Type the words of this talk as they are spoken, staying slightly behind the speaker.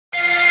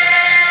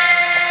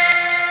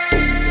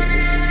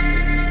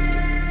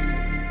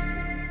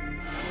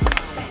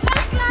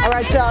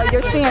right, y'all,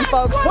 you're seeing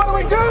folks. What do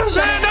we do?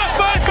 Stand up,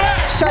 fight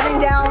back! Shutting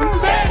down.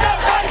 Stand up,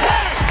 fight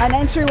back! An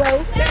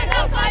entryway. Stand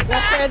up, fight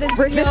back!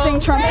 Resisting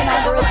Trump's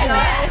inauguration.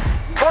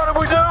 What do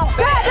we do?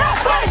 Stand up,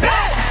 fight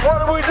back!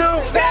 What do we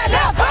do? Stand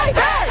up, fight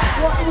back!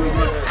 What do we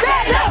do?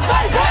 Stand up,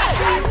 fight back!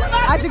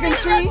 As you can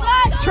see,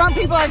 Trump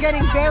people are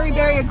getting very,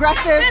 very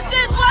aggressive,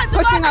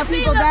 pushing our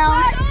people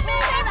down.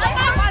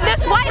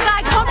 This white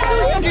guy comes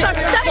through and starts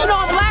stepping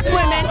on black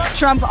women.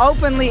 Trump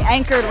openly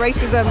anchored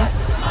racism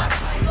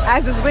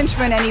as his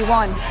linchpin, and he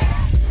won.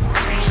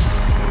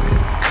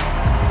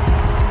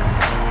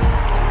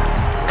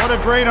 What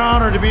a great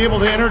honor to be able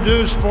to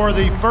introduce for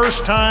the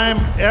first time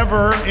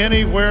ever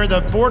anywhere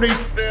the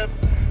 45th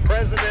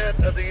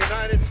President of the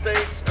United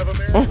States of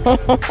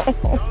America.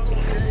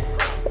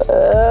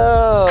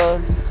 Oh,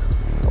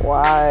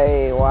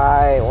 why?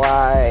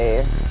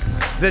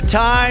 The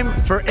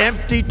time for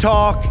empty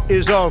talk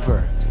is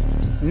over.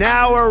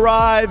 Now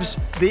arrives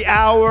the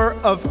hour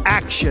of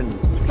action.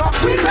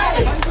 We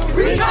ready!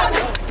 We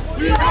coming!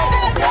 We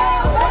ready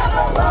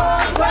down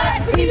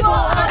black people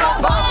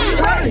on the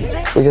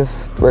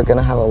body. We're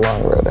gonna have a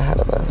long road ahead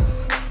of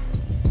us.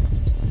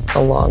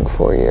 A long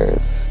 4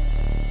 years.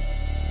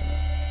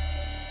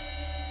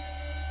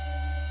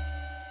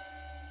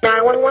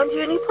 911, do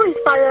you need police,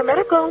 fire, or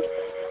medical?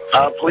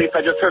 Police,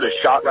 I just heard a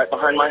shot right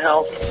behind my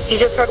house. You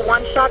just heard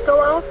one shot go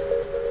off?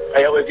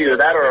 It was either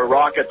that or a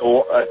rock at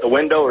the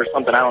window or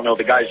something. I don't know.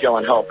 The guy's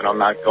yelling help, and I'm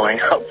not going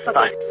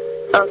outside.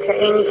 Okay,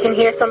 and you can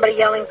hear somebody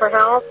yelling for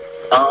help?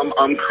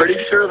 I'm pretty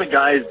sure the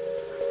guy's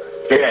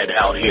dead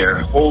out here.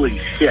 Holy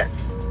shit.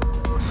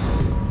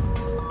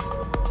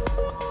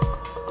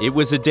 It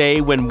was a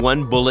day when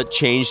one bullet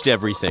changed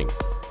everything.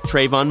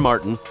 Trayvon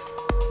Martin,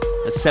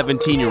 a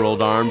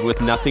 17-year-old armed with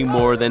nothing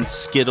more than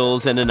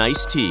Skittles and an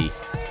iced tea,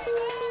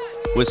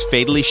 was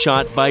fatally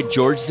shot by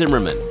George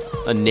Zimmerman,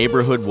 a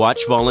neighborhood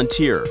watch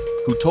volunteer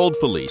who told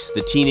police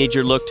the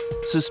teenager looked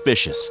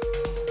suspicious.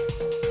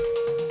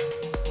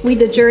 We,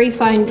 the jury,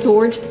 find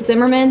George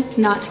Zimmerman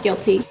not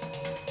guilty.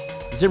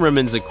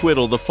 Zimmerman's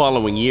acquittal the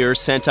following year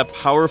sent a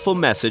powerful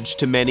message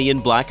to many in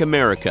Black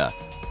America.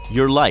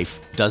 Your life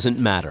doesn't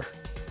matter.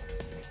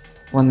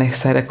 When they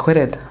said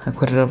acquitted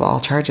of all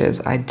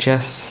charges,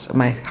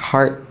 my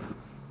heart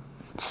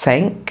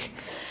sank.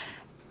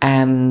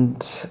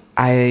 And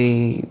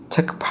I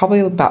took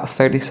probably about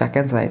 30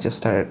 seconds and I just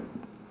started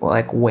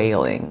like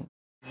wailing.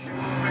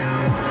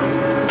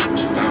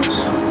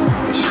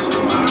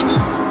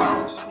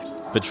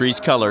 Patrisse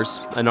Cullors,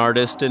 an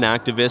artist and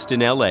activist in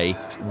LA,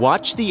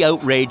 watched the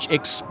outrage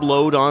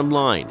explode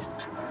online.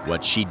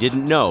 What she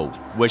didn't know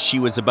was she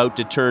was about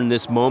to turn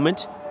this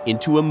moment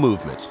into a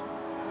movement.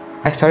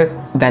 I started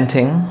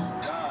venting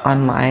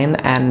online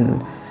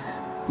and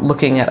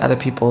looking at other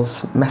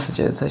people's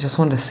messages. I just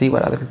wanted to see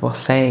what other people were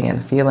saying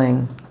and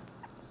feeling.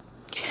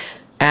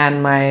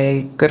 And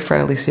my good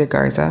friend Alicia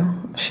Garza,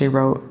 she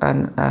wrote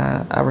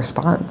a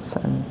response,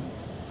 and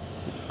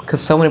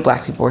because so many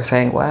Black people were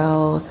saying,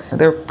 well,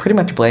 they're pretty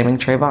much blaming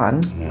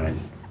Trayvon. Right.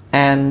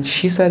 And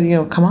she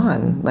said, come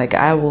on, like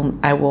I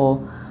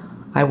will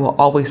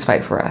always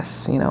fight for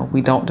us.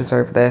 We don't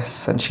deserve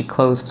this. And she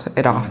closed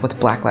it off with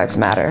Black Lives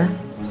Matter.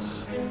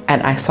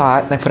 And I saw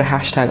it and I put a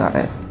hashtag on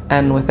it.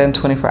 And within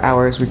 24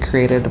 hours, we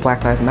created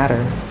Black Lives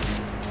Matter.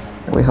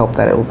 And we hope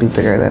that it will be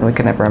bigger than we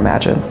can ever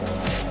imagine.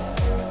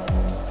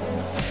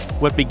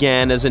 What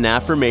began as an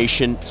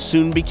affirmation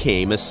soon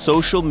became a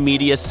social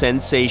media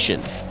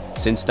sensation.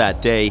 Since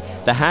that day,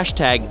 the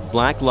hashtag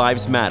Black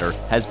Lives Matter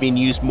has been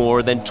used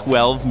more than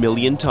 12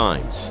 million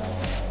times.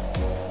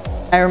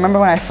 I remember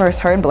when I first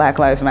heard Black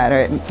Lives Matter,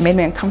 it made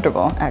me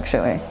uncomfortable,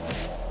 actually.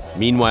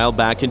 Meanwhile,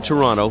 back in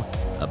Toronto,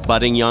 a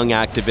budding young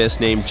activist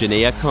named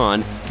Janaya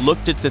Khan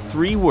looked at the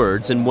three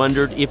words and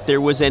wondered if there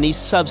was any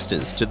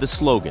substance to the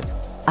slogan.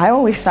 I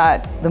always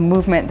thought the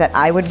movement that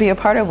I would be a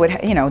part of would,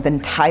 the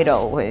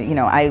title,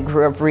 I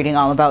grew up reading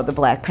all about the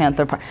Black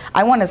Panther Party.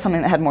 I wanted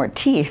something that had more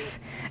teeth,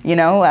 something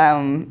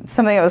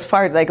that was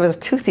it was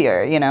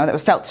toothier, that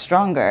felt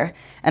stronger.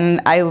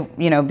 And I,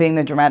 being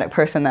the dramatic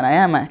person that I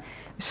am, I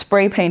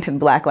spray painted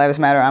Black Lives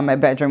Matter on my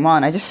bedroom wall,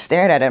 and I just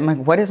stared at it. I'm like,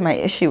 what is my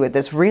issue with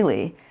this,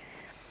 really?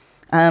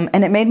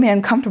 And it made me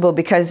uncomfortable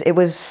because it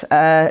was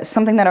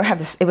something that I would have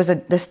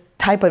this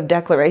type of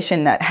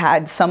declaration that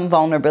had some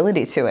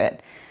vulnerability to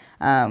it.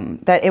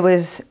 That it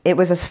was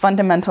as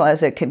fundamental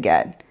as it could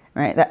get,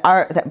 right?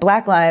 That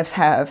Black lives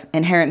have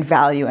inherent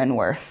value and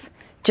worth.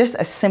 Just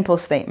a simple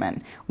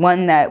statement,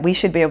 one that we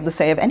should be able to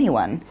say of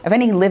anyone, of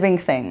any living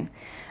thing,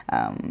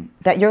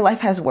 that your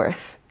life has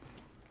worth,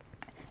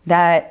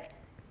 that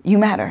you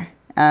matter.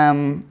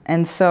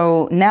 And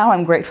so now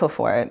I'm grateful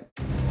for it.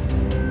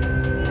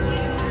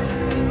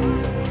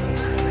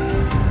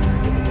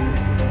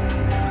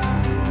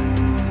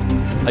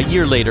 A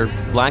year later,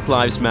 Black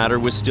Lives Matter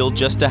was still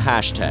just a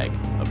hashtag,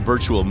 a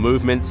virtual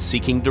movement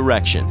seeking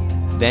direction.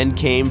 Then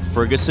came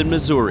Ferguson,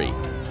 Missouri,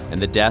 and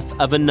the death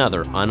of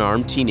another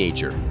unarmed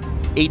teenager.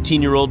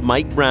 18-year-old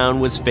Mike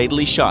Brown was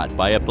fatally shot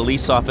by a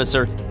police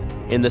officer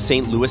in the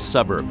St. Louis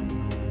suburb.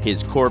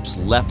 His corpse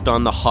left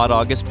on the hot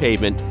August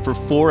pavement for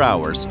 4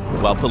 hours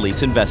while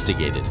police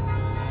investigated.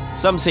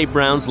 Some say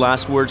Brown's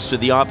last words to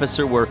the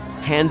officer were,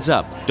 "Hands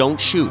up, don't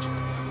shoot."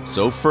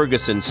 So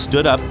Ferguson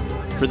stood up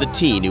for the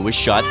teen who was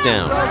shot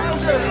down.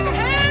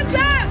 Hands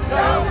up!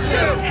 Don't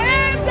shoot!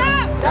 Hands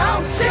up!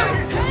 Don't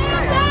shoot!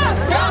 Hands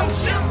up! Don't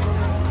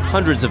shoot!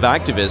 Hundreds of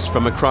activists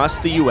from across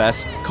the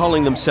U.S.,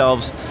 calling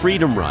themselves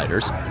Freedom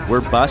Riders,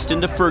 were bussed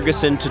into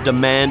Ferguson to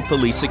demand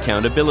police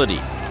accountability.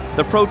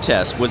 The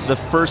protest was the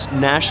first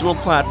national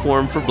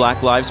platform for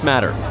Black Lives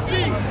Matter.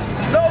 Peace.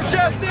 No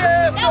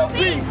justice, no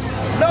peace.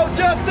 No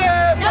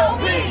justice, no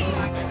peace.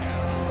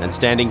 And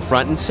standing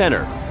front and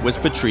center was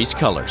Patrisse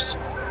Cullors.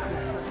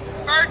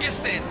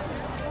 Ferguson,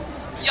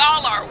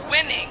 y'all are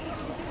winning.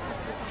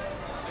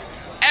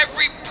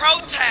 Every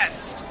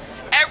protest,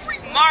 every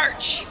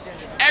march,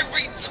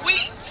 every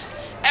tweet,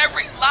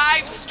 every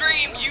live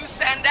stream you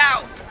send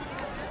out,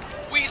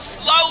 we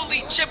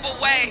slowly chip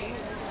away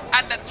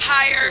at the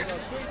tired,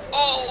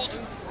 old,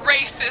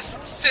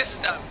 racist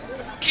system.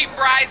 Keep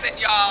rising,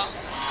 y'all.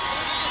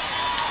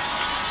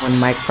 When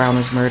Mike Brown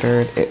was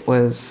murdered, it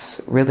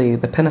was really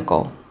the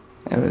pinnacle.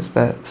 It was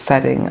the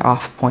setting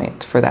off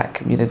point for that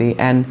community,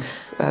 and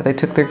they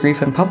took their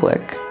grief in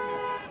public.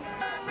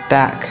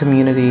 That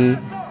community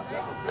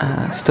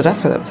stood up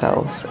for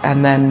themselves,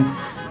 and then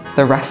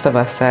the rest of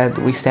us said,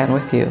 "We stand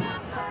with you."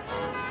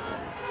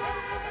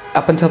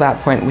 Up until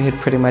that point, we had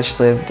pretty much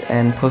lived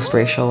in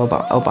post-racial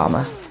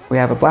Obama. We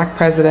have a black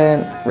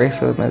president,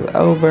 racism is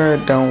over,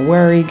 don't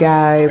worry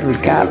guys, we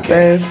got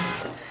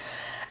this.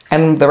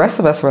 And the rest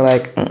of us were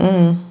like,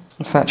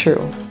 it's not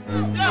true.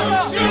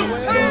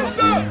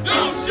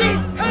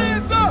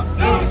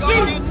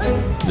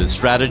 The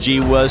strategy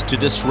was to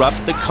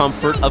disrupt the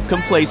comfort of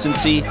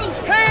complacency,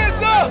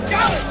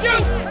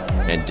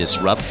 and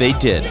disrupt they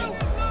did.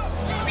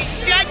 We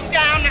shut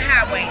down the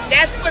highway.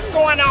 That's what's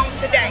going on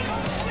today.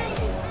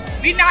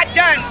 We're not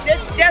done.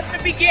 This is just the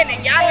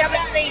beginning. Y'all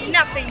haven't seen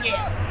nothing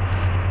yet.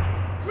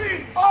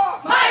 We are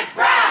Mike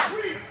Brown!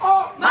 We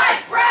are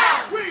Mike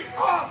Brown! We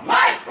are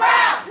Mike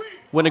Brown!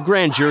 When a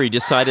grand jury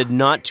decided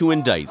not to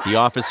indict the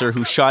officer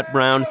who shot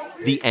Brown,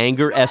 the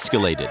anger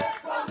escalated.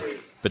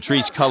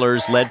 Patrisse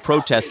Cullors led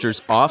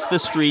protesters off the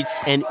streets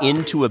and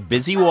into a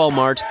busy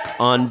Walmart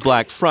on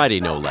Black Friday,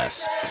 no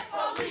less.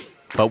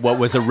 But what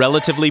was a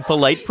relatively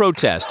polite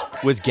protest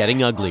was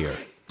getting uglier.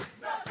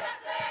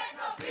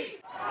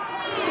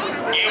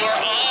 You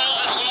are all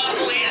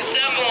unlawfully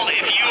assembled.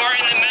 If you are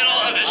in the middle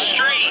of the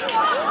street,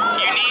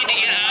 you need to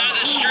get out of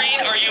the street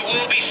or you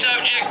will be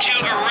subject to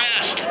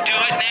arrest. Do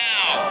it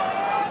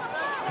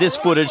now. This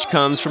footage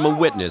comes from a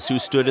witness who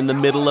stood in the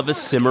middle of a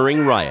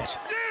simmering riot.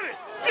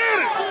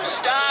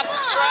 Stop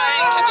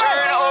trying to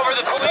turn over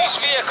the police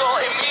vehicle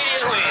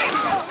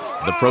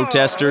immediately. The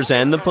protesters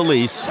and the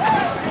police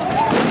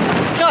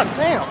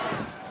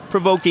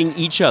provoking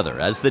each other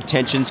as the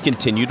tensions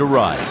continue to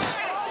rise.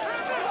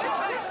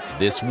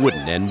 This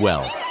wouldn't end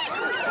well.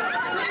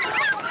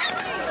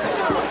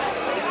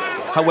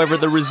 However,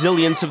 the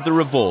resilience of the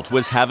revolt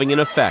was having an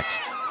effect.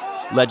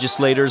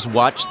 Legislators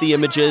watched the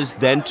images,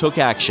 then took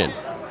action.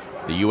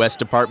 The U.S.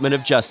 Department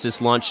of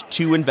Justice launched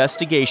 2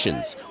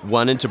 investigations,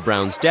 one into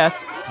Brown's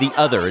death, the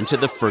other into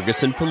the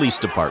Ferguson Police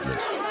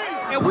Department.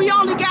 And we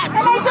only got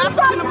 2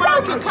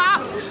 African-American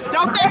cops.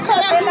 Don't they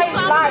tell you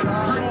something?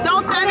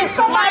 Don't they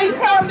explain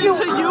something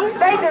to you?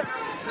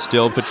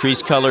 Still,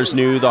 Patrisse Cullors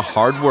knew the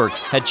hard work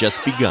had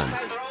just begun.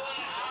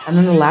 And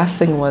then the last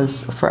thing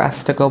was for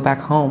us to go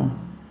back home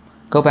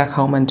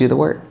and do the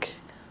work.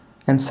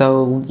 And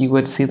so you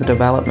would see the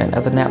development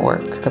of the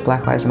network, the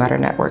Black Lives Matter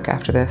network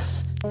after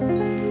this.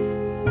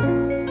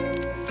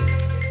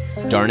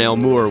 Darnell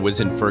Moore was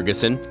in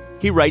Ferguson.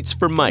 He writes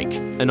for Mike,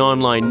 an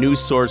online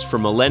news source for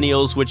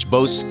millennials which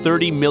boasts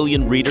 30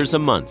 million readers a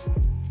month.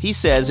 He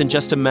says in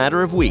just a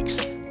matter of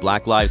weeks,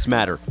 Black Lives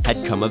Matter had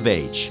come of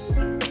age.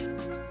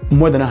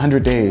 More than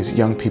 100 days,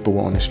 young people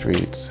were on the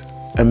streets,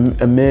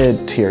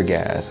 amid tear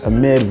gas,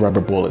 amid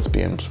rubber bullets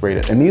being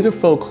sprayed. And these are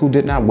folk who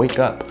did not wake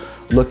up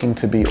looking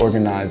to be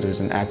organizers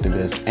and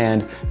activists,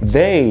 and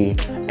they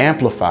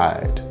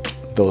amplified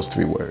those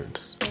 3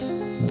 words.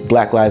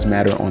 Black Lives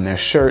Matter on their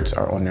shirts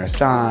or on their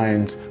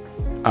signs,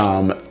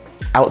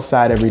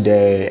 outside every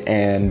day,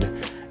 and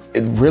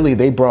it really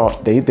they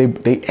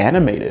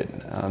animated,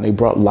 they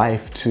brought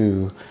life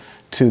to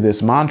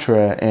this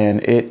mantra,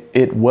 and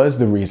it was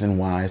the reason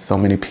why so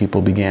many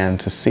people began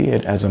to see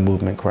it as a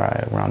movement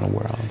cry around the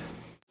world.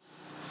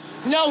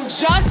 No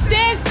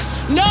justice,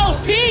 no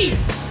peace.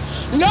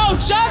 No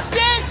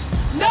justice,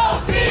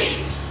 no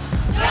peace.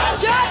 No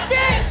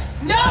justice,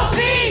 no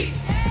peace.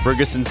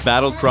 Ferguson's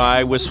battle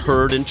cry was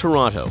heard in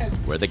Toronto,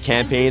 where the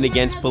campaign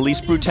against police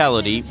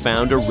brutality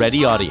found a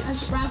ready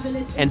audience.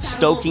 And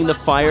stoking the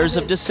fires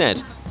of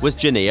dissent was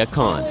Janaya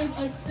Khan.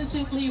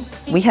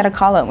 We had a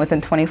call out within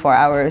 24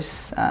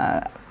 hours.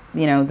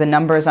 You know, the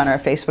numbers on our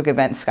Facebook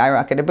event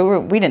skyrocketed, but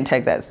we didn't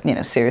take that,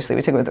 seriously.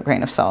 We took it with a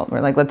grain of salt.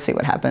 We're like, let's see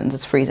what happens.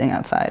 It's freezing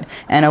outside.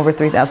 And over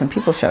 3,000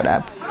 people showed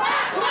up.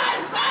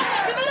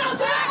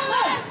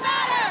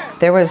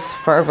 There was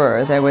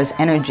fervor, there was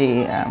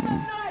energy,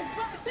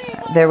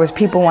 there was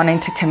people wanting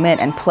to commit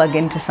and plug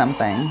into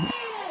something.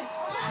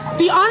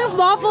 The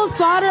unlawful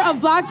slaughter of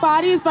black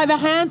bodies by the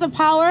hands of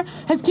power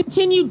has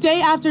continued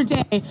day after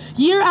day,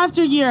 year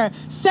after year,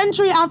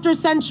 century after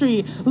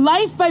century,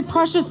 life by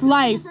precious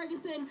life.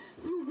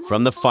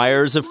 From the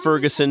fires of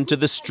Ferguson to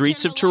the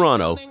streets of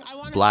Toronto,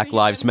 Black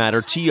Lives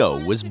Matter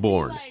TO was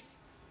born.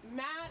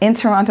 In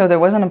Toronto, there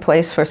wasn't a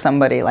place for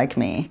somebody like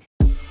me.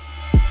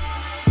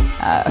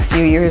 A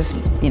few years,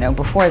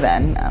 before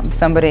then,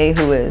 somebody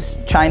who was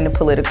trying to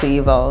politically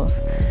evolve,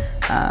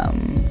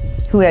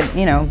 who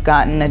had,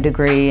 gotten a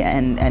degree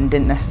and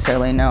didn't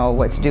necessarily know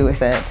what to do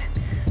with it.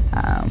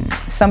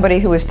 Somebody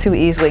who was too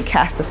easily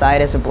cast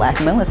aside as a black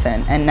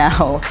militant, and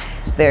now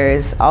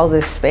there's all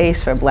this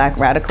space for black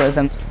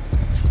radicalism.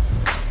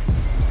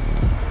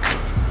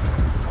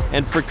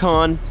 And for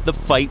Khan, the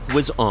fight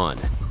was on.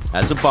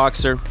 As a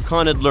boxer,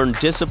 Khan had learned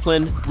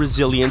discipline,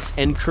 resilience,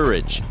 and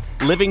courage.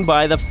 Living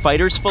by the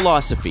fighter's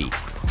philosophy,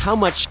 how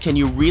much can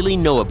you really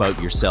know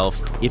about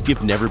yourself if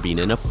you've never been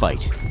in a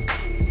fight?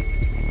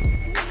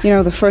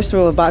 The first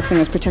rule of boxing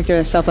is protect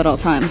yourself at all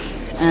times.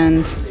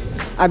 And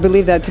I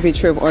believe that to be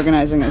true of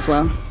organizing as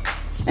well.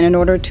 And in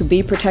order to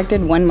be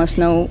protected, one must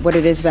know what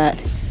it is that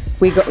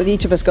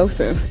each of us go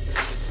through.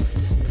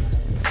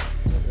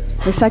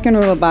 The second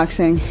rule of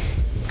boxing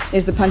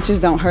is the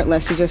punches don't hurt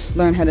less, you just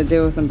learn how to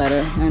deal with them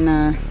better.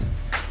 And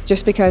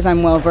just because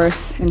I'm well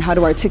versed in how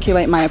to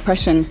articulate my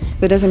oppression,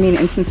 that doesn't mean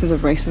instances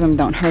of racism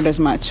don't hurt as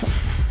much.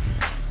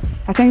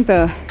 I think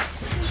the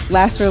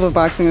last rule of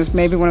boxing is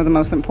maybe one of the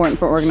most important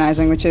for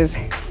organizing, which is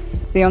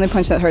the only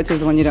punch that hurts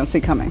is the one you don't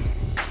see coming.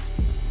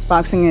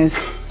 Boxing is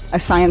a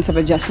science of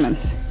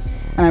adjustments,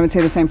 and I would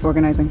say the same for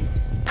organizing.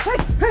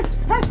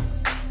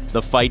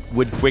 The fight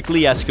would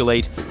quickly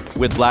escalate,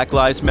 with Black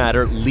Lives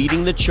Matter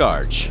leading the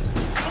charge.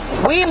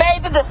 We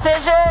made the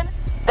decision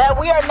that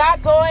we are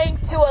not going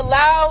to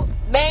allow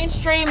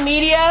mainstream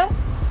media,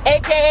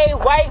 aka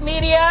white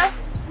media,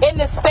 in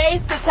the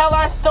space to tell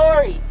our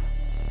story.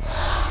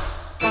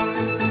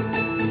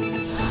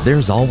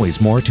 There's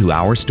always more to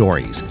our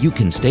stories. You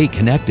can stay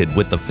connected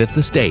with the Fifth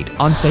Estate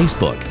on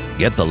Facebook.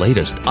 Get the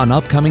latest on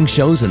upcoming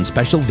shows and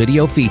special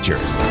video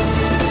features.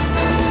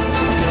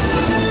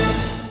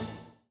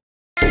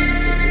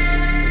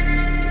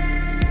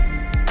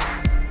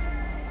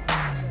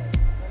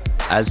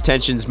 As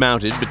tensions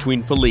mounted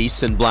between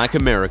police and Black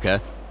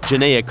America,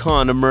 Janaya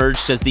Khan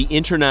emerged as the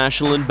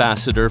international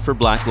ambassador for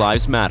Black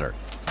Lives Matter,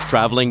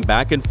 traveling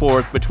back and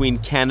forth between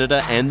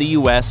Canada and the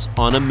US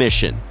on a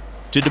mission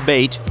to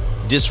debate,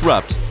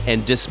 disrupt,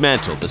 and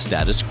dismantle the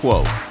status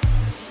quo.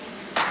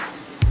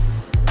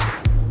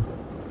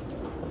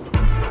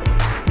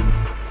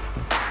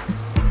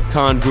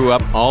 Khan grew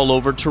up all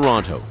over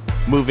Toronto,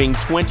 moving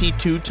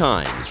 22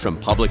 times from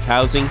public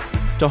housing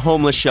to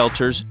homeless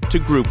shelters to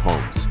group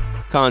homes.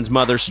 Khan's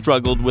mother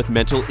struggled with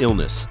mental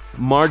illness,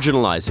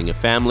 marginalizing a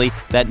family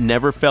that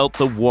never felt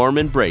the warm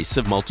embrace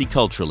of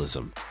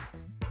multiculturalism.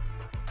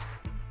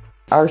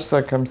 Our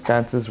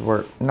circumstances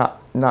were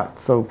not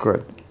so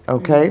good,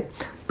 okay?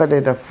 But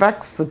it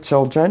affects the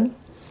children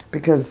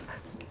because,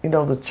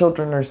 the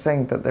children are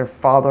saying that they're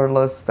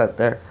fatherless, that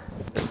they're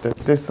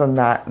this and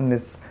that, and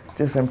this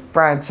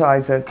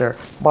disenfranchised, that they're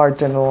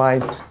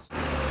marginalized.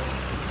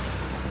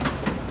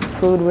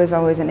 Food was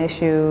always an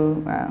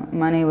issue,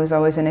 money was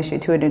always an issue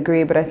to a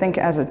degree, but I think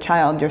as a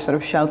child you're sort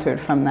of sheltered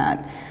from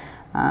that.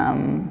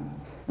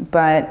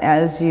 But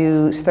as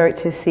you start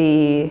to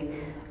see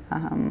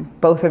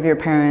both of your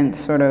parents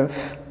sort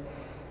of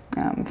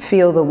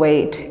feel the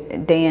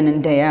weight day in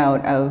and day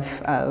out of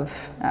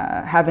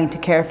having to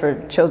care for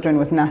children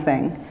with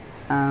nothing,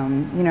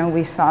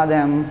 we saw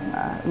them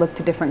look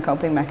to different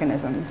coping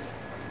mechanisms.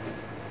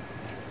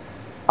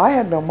 I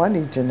had no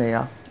money,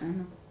 Janaya.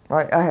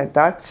 Right, I had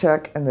that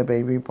check and the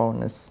baby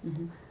bonus,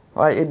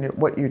 right, and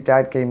what your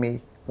dad gave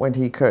me when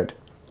he could.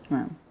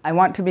 Right. I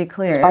want to be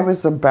clear. I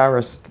was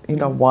embarrassed. You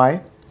know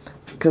why?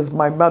 Because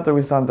my mother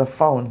was on the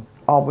phone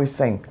always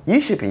saying, you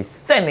should be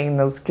sending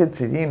those kids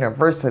to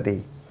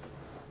university.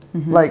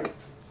 And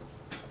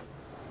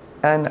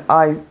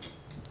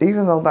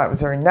even though that was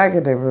very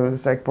negative, it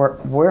was like,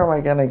 where am I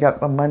going to get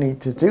the money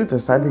to do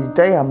this? Every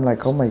day I'm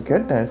like, oh my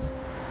goodness.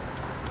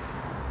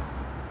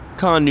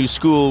 Khan knew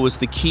school was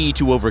the key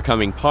to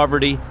overcoming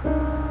poverty,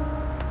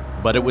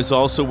 but it was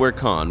also where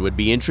Khan would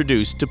be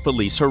introduced to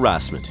police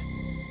harassment.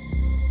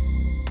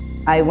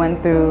 I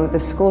went through the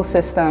school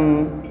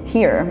system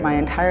here my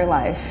entire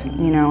life.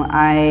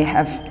 I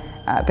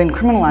have been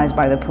criminalized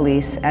by the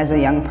police as a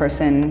young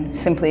person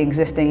simply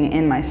existing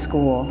in my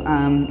school,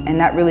 and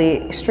that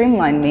really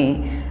streamlined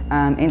me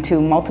into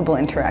multiple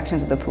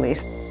interactions with the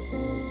police.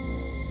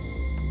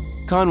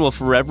 Khan will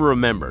forever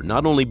remember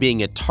not only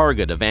being a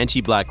target of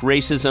anti-black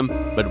racism,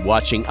 but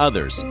watching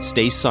others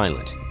stay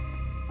silent.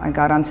 I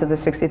got onto the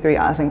 63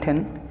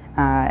 Ossington,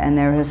 and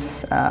there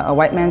was a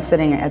white man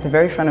sitting at the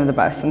very front of the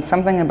bus, and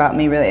something about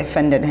me really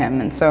offended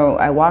him. And so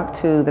I walked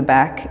to the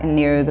back and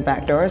near the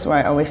back doors where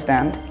I always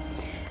stand.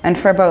 And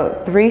for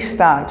about 3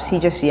 stops, he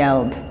just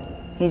yelled.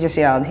 He just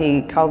yelled.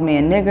 He called me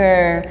a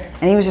nigger,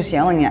 and he was just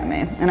yelling at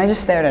me. And I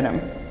just stared at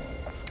him.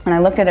 And I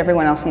looked at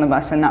everyone else on the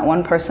bus, and not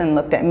one person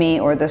looked at me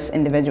or this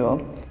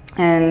individual.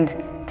 And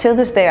till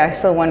this day, I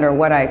still wonder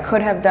what I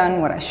could have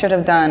done, what I should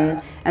have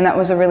done. And that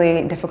was a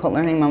really difficult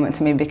learning moment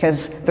to me,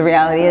 because the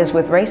reality is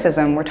with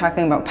racism, we're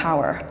talking about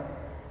power.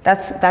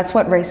 That's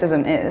what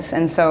racism is.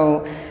 And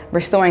so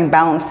restoring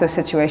balance to a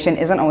situation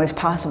isn't always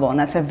possible, and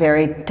that's a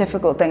very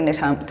difficult thing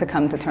to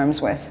come to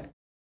terms with.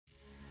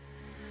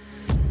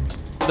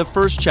 The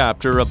first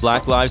chapter of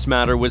Black Lives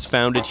Matter was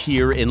founded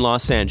here in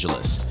Los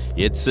Angeles.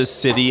 It's a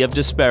city of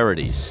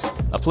disparities,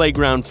 a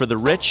playground for the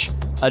rich,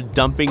 a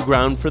dumping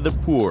ground for the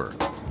poor.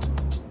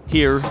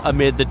 Here,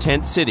 amid the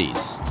tent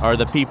cities, are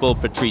the people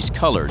Patrisse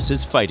Cullors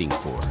is fighting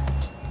for.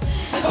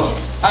 Tell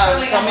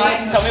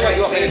me what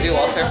you want me to do,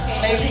 Walter.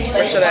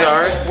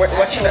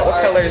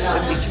 What colors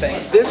is each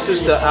thing? This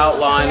is the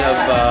outline of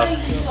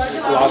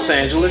Los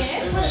Angeles,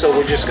 so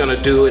we're just going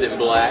to do it in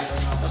black.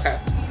 Okay.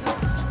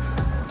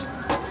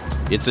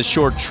 It's a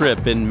short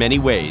trip in many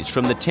ways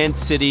from the tent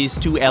cities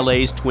to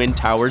LA's Twin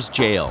Towers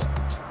jail.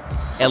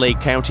 LA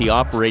County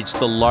operates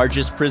the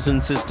largest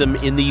prison system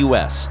in the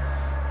US.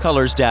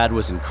 Cullors' dad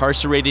was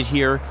incarcerated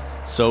here,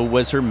 so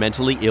was her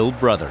mentally ill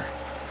brother.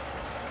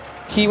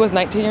 He was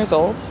 19 years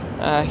old.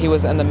 He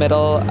was in the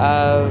middle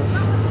of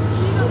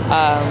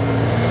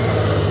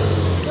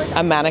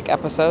a manic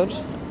episode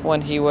when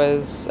he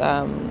was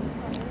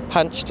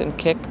punched and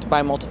kicked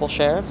by multiple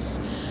sheriffs.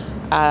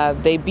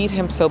 They beat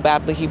him so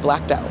badly he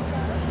blacked out.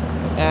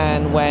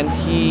 And when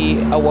he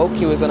awoke,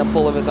 he was in a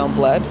pool of his own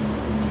blood.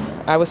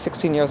 I was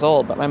 16 years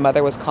old, but my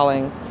mother was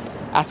calling,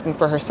 asking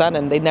for her son,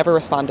 and they never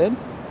responded.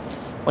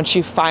 When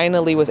she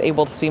finally was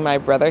able to see my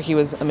brother, he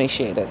was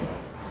emaciated.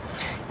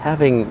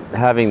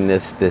 Having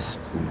this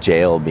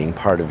jail being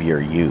part of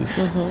your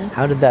youth,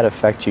 how did that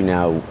affect you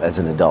now as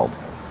an adult?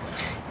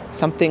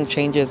 Something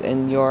changes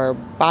in your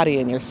body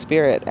and your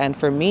spirit, and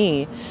for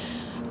me,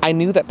 I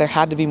knew that there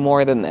had to be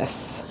more than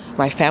this.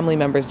 My family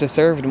members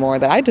deserved more,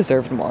 that I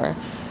deserved more.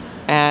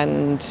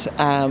 And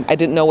I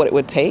didn't know what it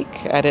would take.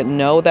 I didn't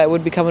know that I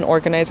would become an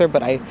organizer,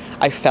 but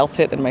I felt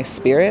it in my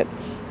spirit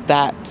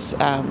that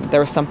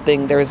there was some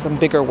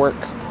bigger work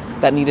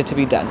that needed to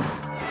be done.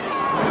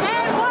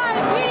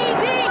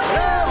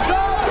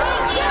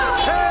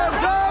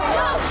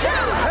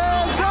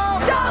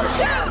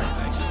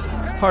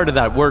 Part of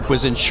that work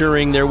was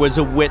ensuring there was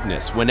a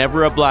witness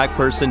whenever a black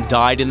person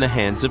died in the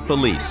hands of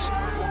police.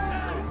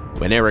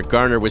 When Eric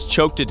Garner was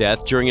choked to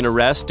death during an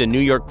arrest and New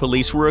York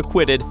police were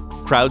acquitted,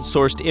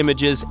 crowdsourced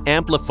images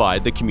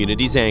amplified the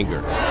community's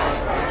anger.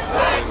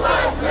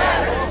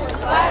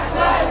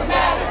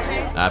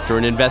 After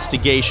an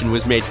investigation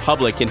was made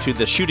public into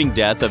the shooting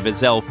death of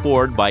Ezell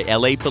Ford by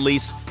LA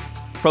police,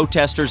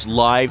 protesters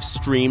live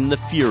streamed the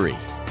fury.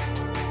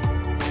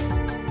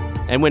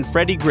 And when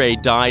Freddie Gray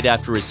died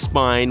after his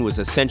spine was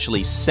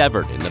essentially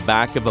severed in the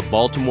back of a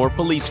Baltimore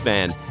police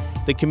van,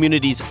 the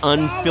community's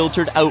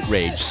unfiltered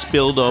outrage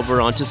spilled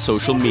over onto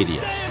social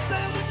media.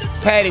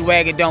 Paddy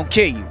wagon don't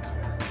kill you,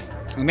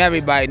 and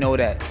everybody know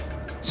that.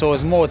 So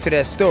it's more to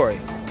that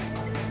story,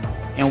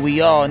 and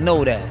we all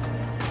know that.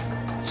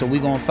 So we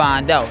gonna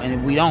find out, and if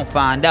we don't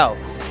find out,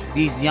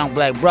 these young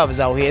black brothers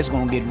out here, it's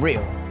gonna get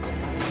real.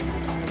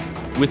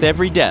 With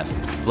every death,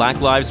 Black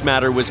Lives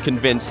Matter was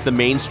convinced the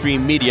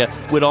mainstream media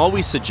would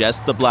always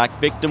suggest the black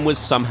victim was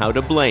somehow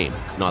to blame,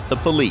 not the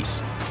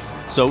police.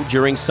 So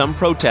during some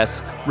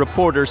protests,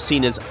 reporters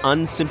seen as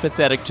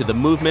unsympathetic to the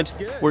movement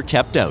were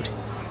kept out.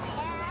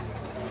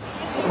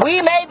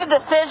 We made the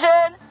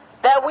decision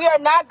that we are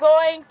not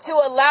going to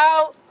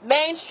allow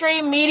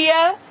mainstream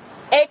media,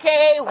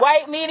 aka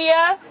white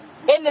media,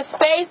 in the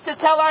space to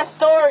tell our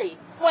story.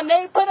 When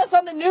they put us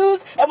on the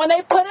news and when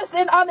they put us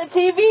on the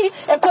TV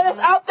and put us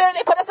out there,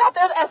 they put us out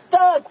there as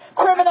thugs,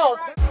 criminals.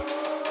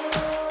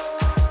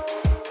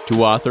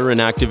 To author and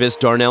activist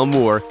Darnell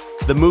Moore,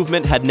 the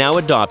movement had now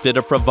adopted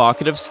a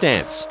provocative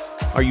stance.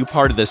 Are you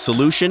part of the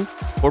solution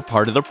or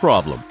part of the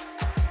problem?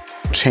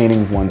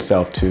 Chaining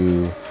oneself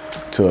to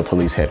a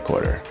police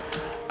headquarters,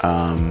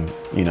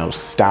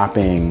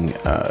 stopping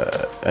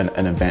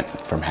an event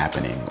from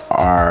happening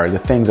are the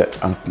things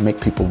that make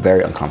people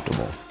very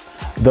uncomfortable.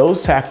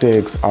 Those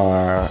tactics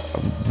are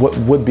what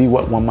would be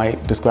what one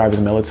might describe as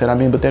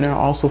militant. But then there are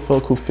also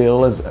folk who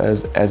feel as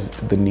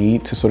the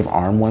need to sort of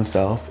arm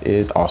oneself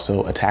is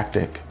also a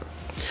tactic.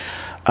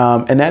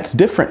 And that's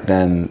different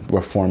than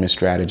reformist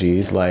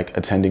strategies like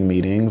attending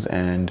meetings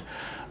and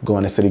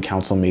going to city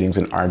council meetings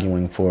and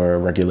arguing for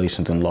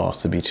regulations and laws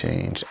to be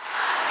changed.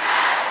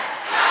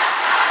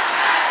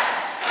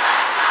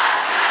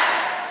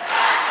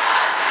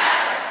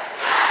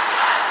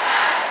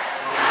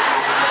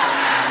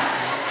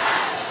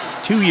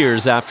 Two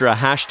years after a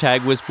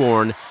hashtag was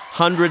born,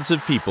 hundreds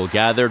of people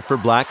gathered for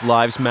Black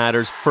Lives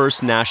Matter's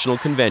first national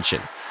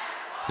convention.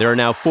 There are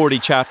now 40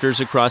 chapters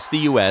across the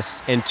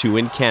US and 2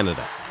 in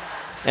Canada.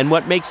 And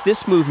what makes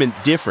this movement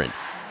different,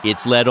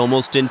 it's led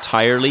almost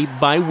entirely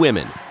by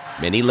women,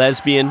 many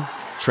lesbian,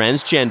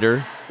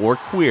 transgender, or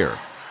queer,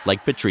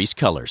 like Patrisse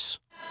Cullors.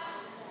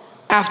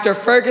 After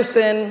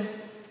Ferguson,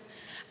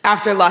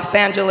 After Los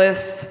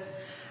Angeles,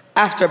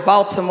 after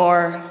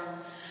Baltimore,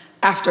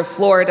 after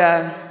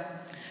Florida,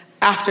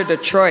 after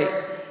Detroit,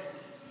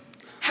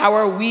 how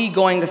are we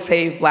going to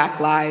save Black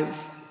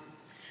lives?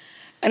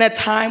 In a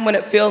time when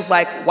it feels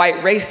like white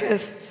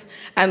racists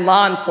and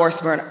law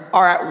enforcement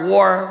are at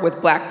war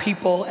with Black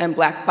people and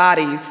Black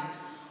bodies,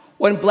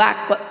 when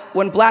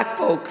black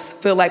folks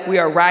feel like we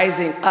are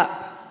rising up,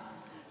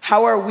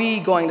 how are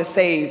we going to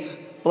save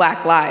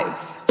Black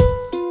lives?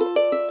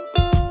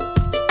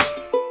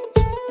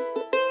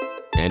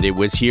 And it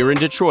was here in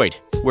Detroit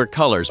where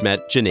Cullors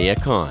met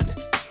Janaya Khan.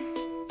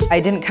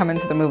 I didn't come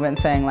into the movement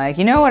saying like,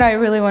 you know what I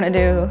really want to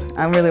do?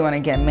 I really want to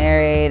get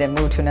married and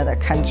move to another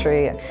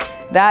country.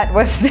 That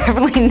was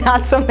definitely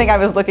not something I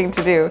was looking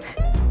to do.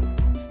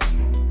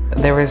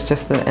 There was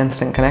just an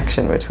instant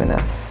connection between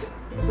us.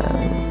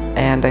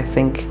 And I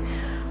think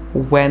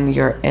when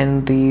you're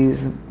in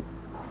these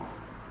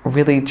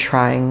really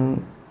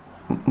trying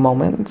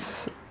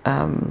moments,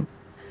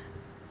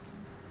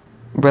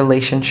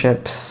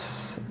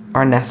 relationships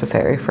are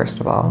necessary,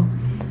 first of all.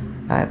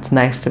 It's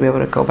nice to be able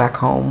to go back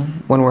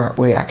home when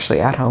we're actually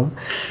at home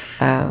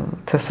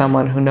to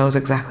someone who knows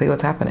exactly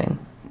what's happening.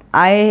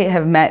 I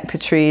have met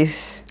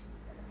Patrisse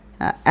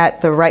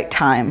at the right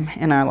time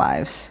in our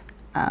lives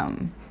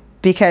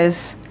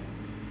because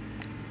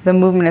the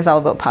movement is all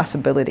about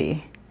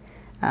possibility.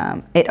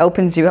 It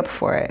opens you up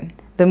for it.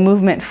 The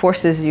movement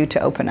forces you to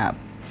open up,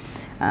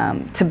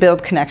 to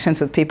build connections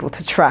with people,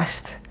 to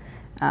trust,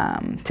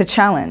 to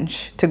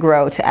challenge, to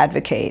grow, to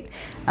advocate.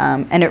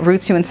 And it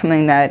roots you in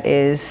something that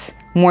is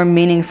more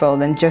meaningful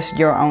than just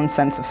your own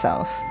sense of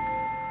self.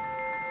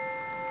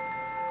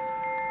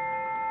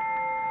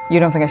 You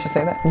don't think I should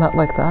say that? Not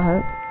like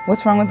that.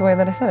 What's wrong with the way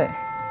that I said it?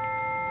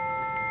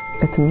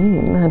 It's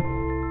mean.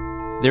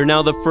 They're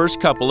now the first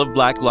couple of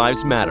Black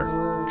Lives Matter,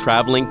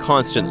 traveling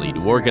constantly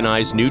to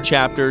organize new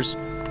chapters,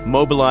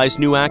 mobilize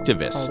new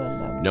activists,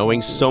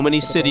 knowing so many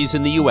cities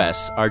in the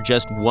U.S. are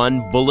just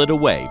one bullet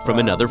away from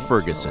another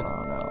Ferguson.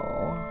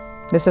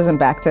 This isn't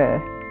back to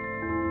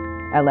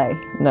LA.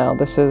 No,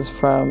 this is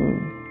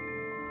from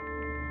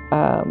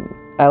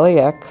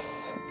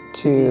LAX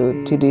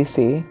to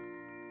DC.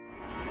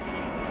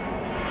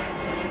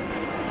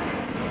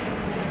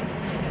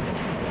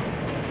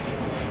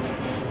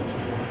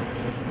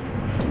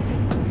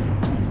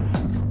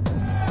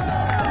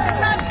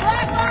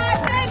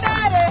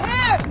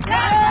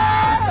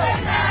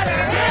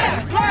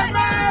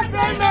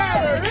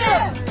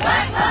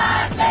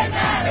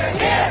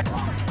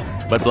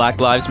 But Black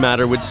Lives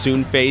Matter would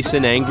soon face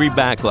an angry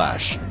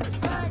backlash.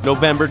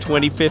 November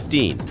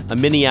 2015, a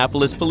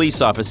Minneapolis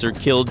police officer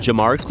killed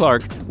Jamar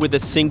Clark with a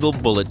single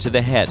bullet to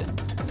the head.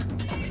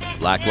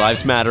 Black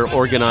Lives Matter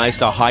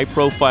organized a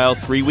high-profile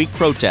 3-week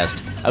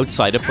protest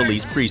outside a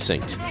police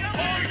precinct.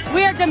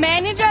 We are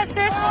demanding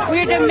justice. We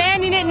are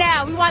demanding it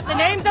now. We want the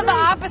names of the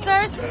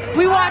officers.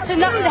 We want to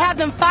have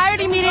them fired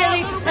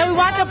immediately, and we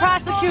want them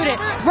prosecuted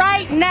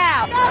right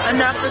now.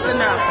 Enough is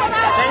enough.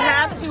 They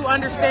have to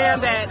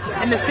understand that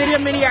in the city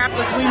of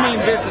Minneapolis, we mean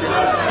business.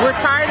 We're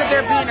tired of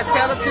there being a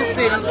tale of two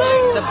cities.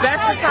 The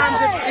best of times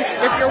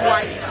if you're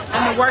white,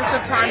 and the worst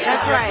of times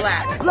if you're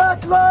black.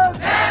 Black lives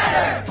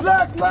matter!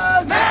 Black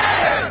lives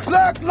matter!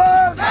 Black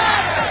lives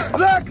matter!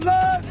 Black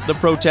lives! The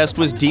protest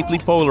was deeply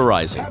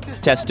polarizing,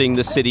 testing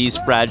the city's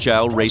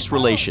fragile race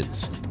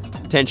relations.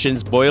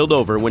 Tensions boiled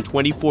over when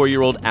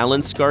 24-year-old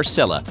Alan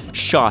Scarcella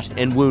shot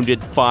and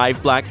wounded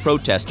 5 black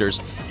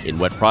protesters in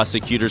what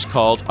prosecutors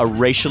called a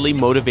racially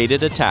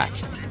motivated attack.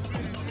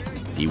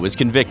 He was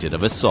convicted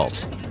of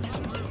assault.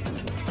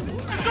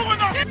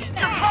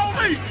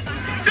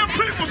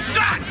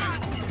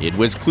 It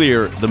was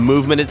clear the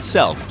movement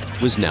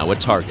itself was now a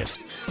target.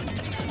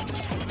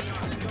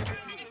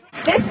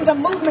 This is a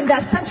movement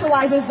that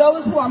centralizes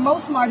those who are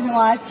most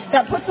marginalized,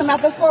 that puts them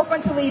at the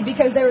forefront to lead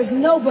because there is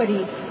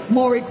nobody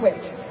more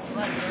equipped.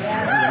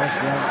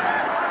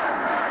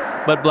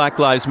 But Black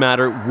Lives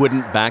Matter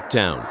wouldn't back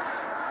down.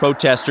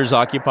 Protesters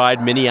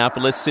occupied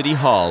Minneapolis City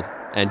Hall,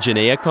 and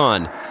Janaya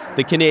Khan,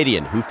 the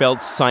Canadian who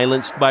felt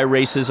silenced by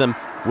racism,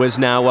 was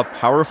now a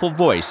powerful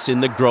voice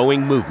in the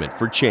growing movement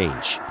for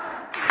change.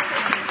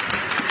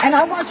 And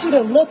I want you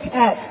to look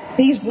at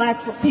these black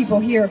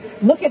people here.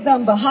 Look at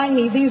them behind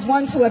me, these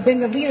ones who have been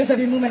the leaders of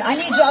your movement. I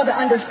need y'all to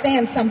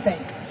understand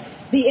something.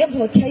 The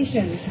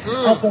implications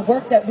of the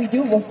work that we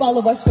do will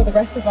follow us for the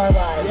rest of our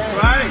lives.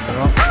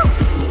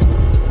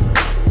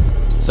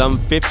 Some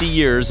 50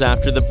 years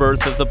after the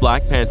birth of the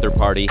Black Panther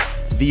Party,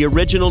 the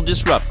original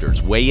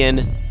Disruptors weigh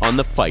in on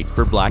the fight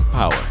for Black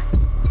power.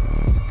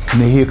 And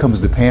then here comes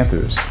the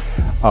Panthers,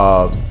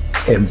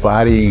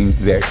 embodying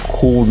that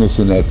coolness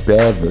and that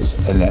badness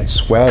and that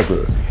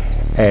swagger,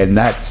 and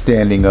not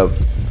standing up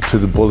to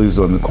the bullies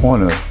on the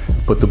corner,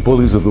 but the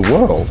bullies of the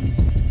world.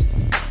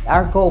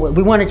 Our goal was,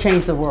 we want to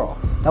change the world.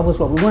 That was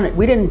what we wanted.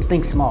 We didn't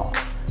think small.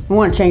 We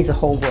want to change the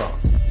whole world.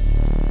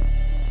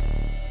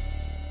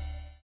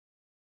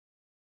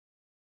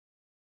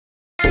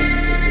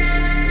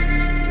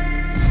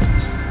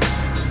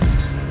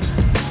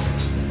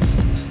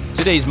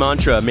 Today's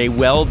mantra may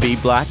well be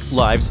Black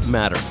Lives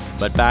Matter.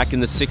 But back in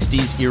the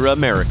 60s era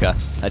America,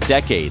 a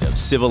decade of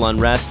civil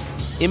unrest,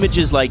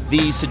 images like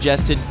these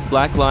suggested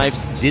black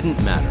lives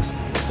didn't matter.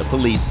 The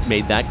police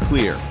made that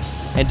clear.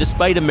 And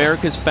despite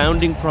America's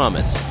founding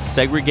promise,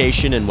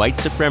 segregation and white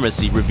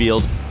supremacy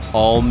revealed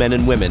all men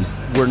and women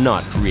were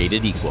not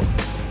created equal.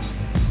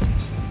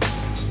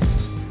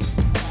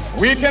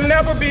 We can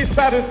never be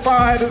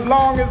satisfied as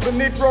long as the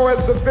Negro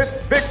is the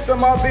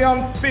victim of the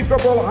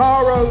unspeakable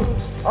horrors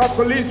of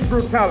police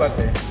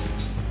brutality.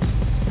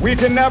 We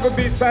can never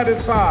be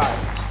satisfied.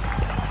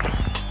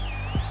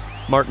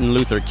 Martin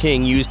Luther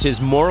King used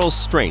his moral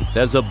strength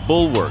as a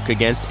bulwark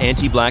against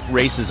anti-black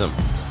racism.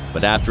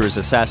 But after his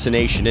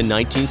assassination in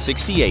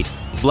 1968,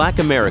 black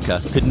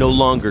America could no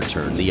longer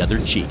turn the other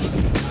cheek.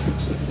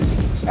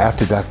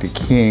 After Dr.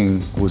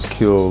 King was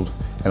killed,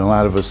 and a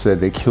lot of us said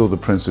they killed the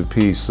Prince of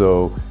Peace,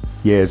 so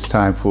yeah, it's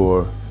time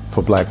for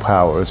Black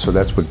Power. So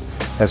that's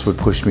what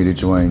pushed me to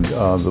join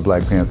the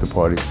Black Panther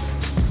Party.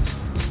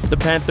 The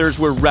Panthers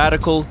were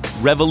radical,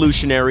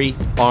 revolutionary,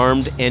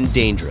 armed, and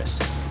dangerous.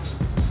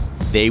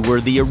 They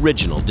were the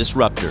original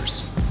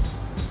disruptors.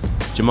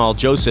 Jamal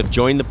Joseph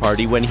joined the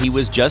party when he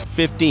was just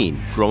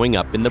 15, growing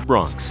up in the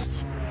Bronx.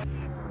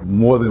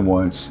 More than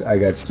once, I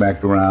got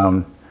smacked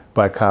around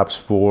by cops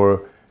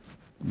for,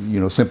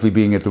 simply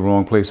being at the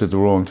wrong place at the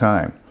wrong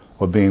time,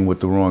 or being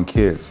with the wrong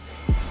kids.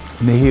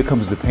 And then here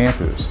comes the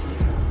Panthers,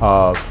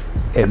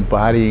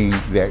 embodying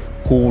that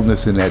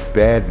coolness and that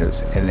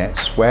badness and that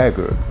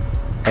swagger,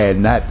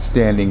 and not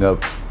standing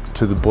up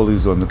to the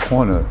bullies on the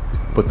corner,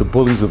 but the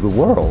bullies of the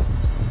world.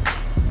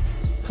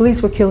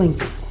 Police were killing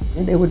people.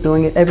 And they were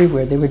doing it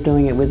everywhere. They were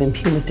doing it with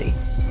impunity.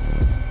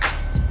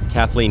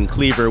 Kathleen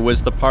Cleaver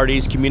was the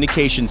party's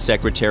communications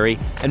secretary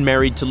and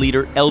married to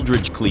leader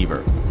Eldridge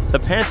Cleaver. The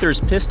Panthers'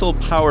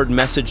 pistol-powered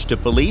message to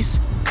police: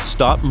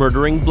 stop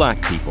murdering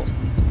black people.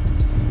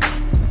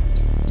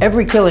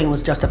 Every killing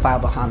was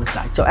justifiable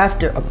homicide. So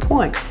after a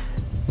point,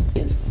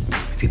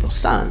 people's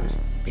sons,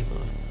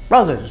 people's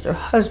brothers, their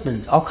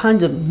husbands, all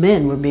kinds of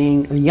men were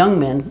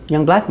young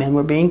black men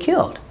were being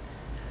killed.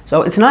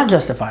 So it's not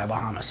justifiable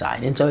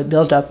homicide. And so it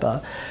built up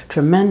a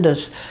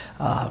tremendous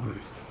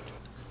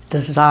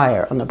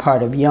desire on the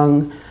part of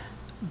young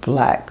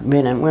black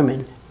men and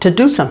women to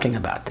do something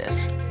about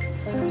this.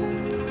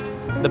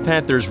 The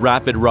Panthers'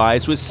 rapid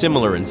rise was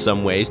similar in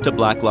some ways to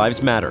Black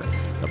Lives Matter.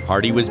 The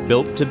party was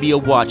built to be a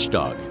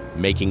watchdog,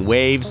 making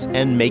waves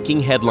and making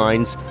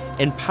headlines,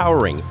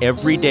 empowering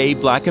everyday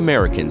black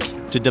Americans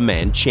to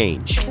demand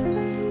change.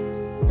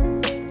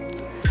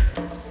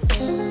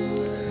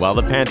 While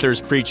the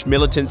Panthers preached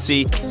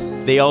militancy,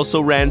 they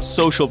also ran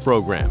social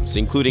programs,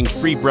 including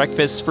free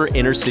breakfasts for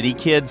inner-city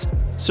kids,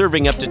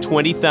 serving up to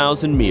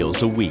 20,000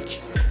 meals a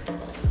week.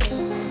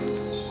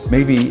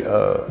 Maybe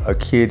a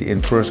kid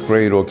in first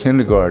grade or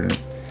kindergarten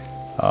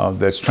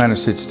that's trying to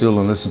sit still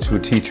and listen to a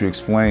teacher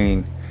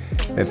explain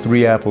that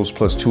 3 apples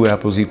plus 2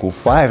 apples equal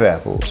 5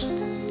 apples,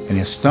 and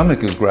his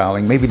stomach is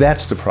growling, maybe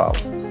that's the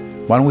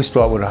problem. Why don't we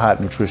start with a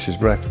hot, nutritious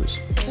breakfast?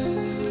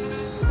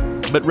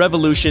 But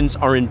revolutions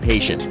are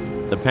impatient.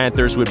 The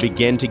Panthers would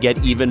begin to get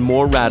even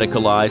more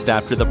radicalized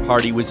after the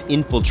party was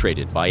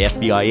infiltrated by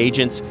FBI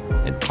agents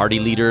and party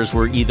leaders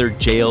were either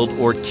jailed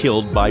or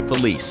killed by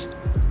police.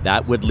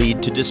 That would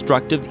lead to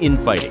destructive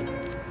infighting.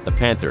 The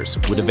Panthers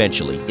would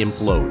eventually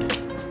implode.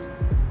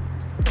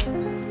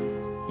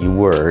 You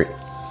were,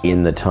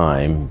 in the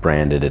time,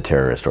 branded a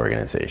terrorist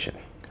organization.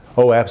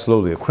 Oh,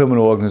 absolutely. A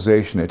criminal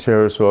organization, a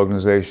terrorist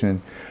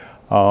organization.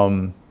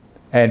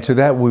 And to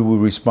that we would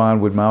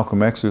respond with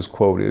Malcolm X's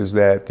quote, is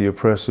that the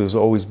oppressor's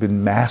always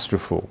been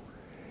masterful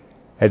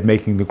at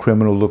making the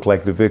criminal look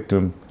like the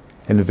victim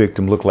and the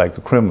victim look like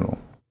the criminal.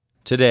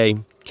 Today,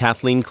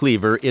 Kathleen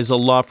Cleaver is a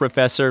law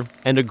professor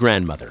and a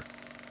grandmother.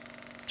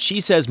 She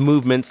says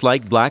movements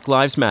like Black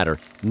Lives Matter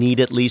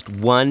need at least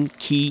one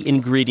key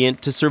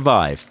ingredient to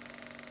survive: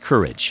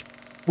 courage.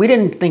 We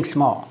didn't think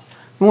small.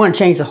 We want to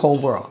change the whole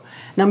world.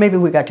 Now maybe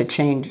we got to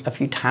change a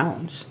few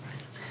towns.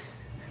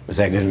 Was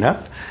that good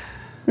enough?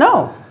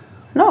 No,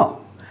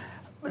 no.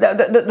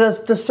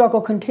 The struggle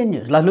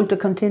continues. La lucha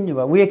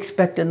continua. We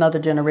expect another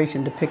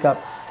generation to pick up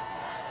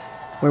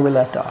where we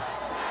left off.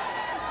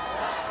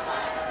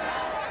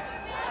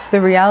 The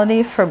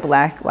reality for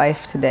black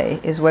life today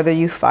is whether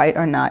you fight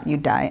or not, you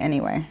die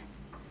anyway.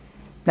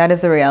 That is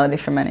the reality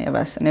for many of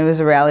us, and it was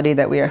a reality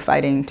that we are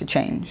fighting to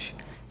change.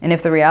 And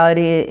if the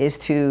reality is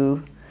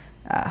to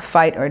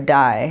fight or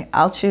die,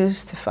 I'll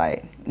choose to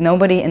fight.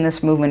 Nobody in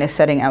this movement is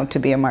setting out to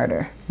be a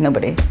martyr.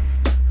 Nobody.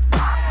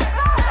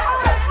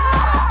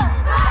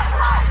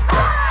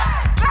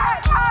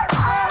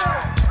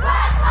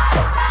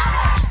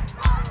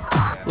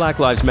 Black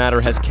Lives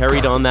Matter has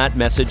carried on that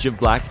message of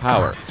black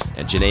power,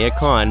 and Janaya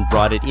Khan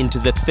brought it into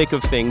the thick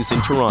of things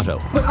in Toronto.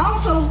 But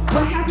also,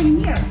 what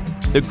happened here?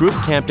 The group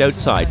camped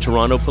outside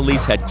Toronto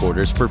Police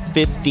Headquarters for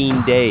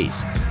 15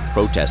 days.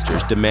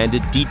 Protesters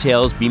demanded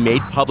details be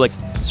made public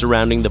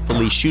surrounding the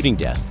police shooting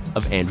death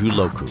of Andrew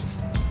Loku.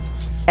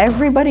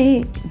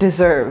 Everybody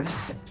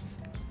deserves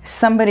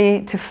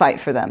somebody to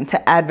fight for them,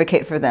 to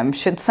advocate for them,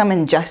 should some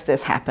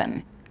injustice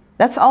happen.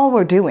 That's all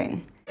we're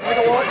doing. You're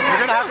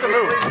gonna have to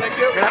move.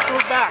 You're gonna have to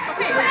move back.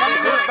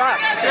 Move back.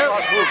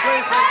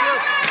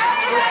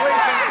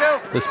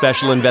 The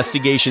Special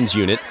Investigations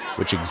Unit,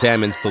 which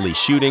examines police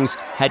shootings,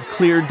 had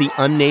cleared the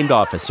unnamed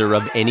officer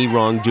of any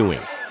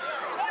wrongdoing.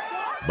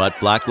 But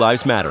Black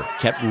Lives Matter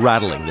kept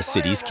rattling the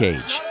city's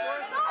cage.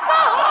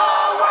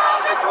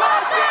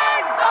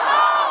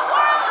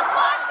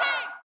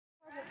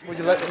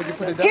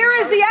 Here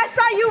is the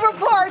SIU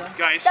report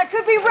that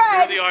could be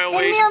read in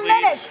mere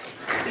minutes.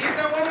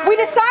 We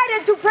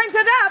decided to print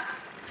it up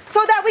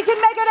so that we can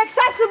make it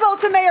accessible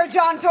to Mayor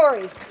John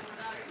Tory.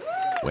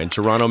 When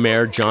Toronto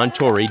Mayor John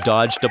Tory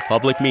dodged a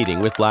public meeting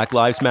with Black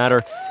Lives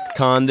Matter,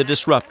 Khan the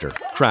Disruptor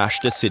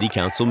crashed a city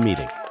council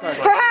meeting.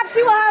 Perhaps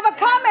you will have a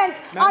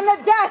comment on the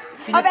death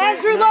of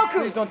Andrew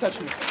Loku. Please don't touch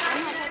me.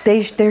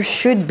 There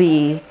should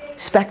be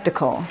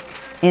spectacle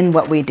in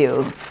what we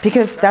do,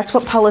 because that's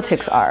what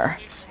politics are.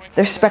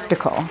 They're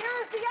spectacle.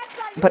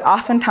 But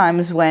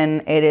oftentimes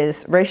when it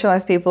is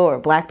racialized people or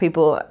black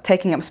people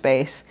taking up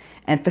space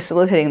and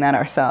facilitating that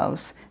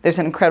ourselves, there's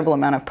an incredible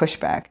amount of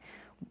pushback.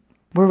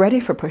 We're ready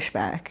for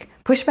pushback.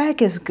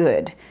 Pushback is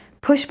good.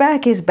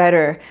 Pushback is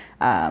better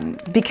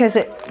because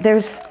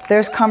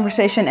there's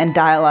conversation and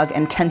dialogue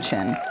and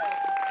tension.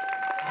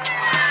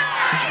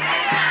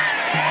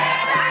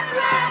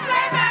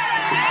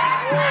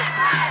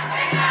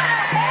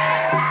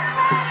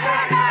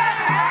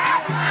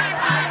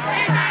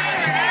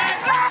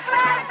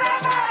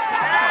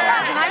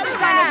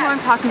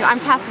 I'm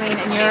Kathleen,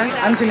 and you're?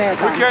 I'm Janaya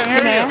Khan.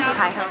 Janaya?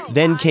 Hi.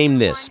 Then came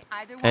this,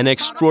 an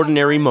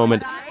extraordinary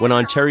moment when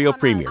Ontario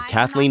Premier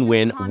Kathleen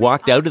Wynne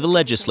walked out of the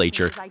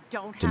legislature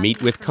to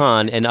meet with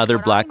Khan and other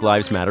Black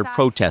Lives Matter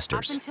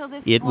protesters.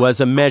 It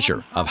was a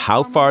measure of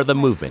how far the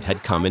movement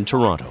had come in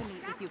Toronto.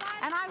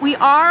 We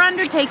are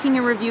undertaking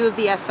a review of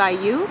the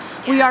SIU.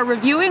 We are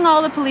reviewing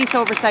all the police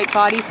oversight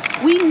bodies.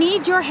 We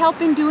need your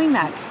help in doing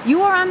that.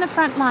 You are on the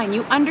front line.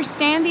 You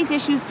understand these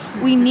issues.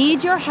 We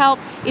need your help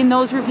in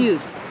those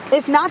reviews.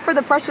 If not for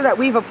the pressure that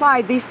we've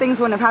applied, these things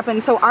wouldn't have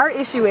happened. So our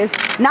issue is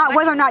not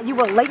whether or not you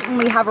will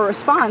latently have a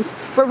response,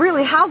 but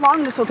really how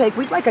long this will take.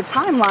 We'd like a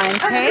timeline.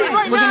 Okay,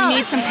 we're going to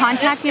need some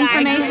contact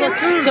information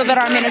so that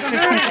our ministers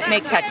can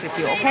make touch with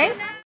you, okay?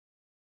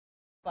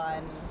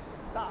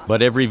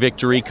 But every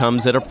victory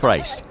comes at a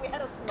price.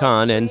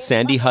 Khan and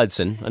Sandy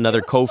Hudson, another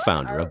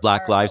co-founder of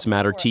Black Lives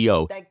Matter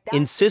TO,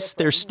 insist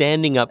they're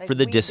standing up for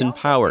the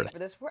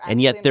disempowered.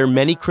 And yet their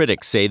many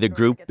critics say the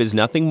group is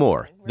nothing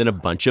more than a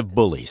bunch of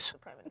bullies.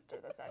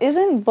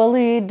 Isn't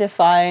bully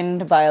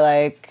defined by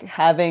like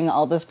having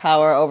all this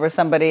power over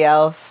somebody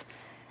else?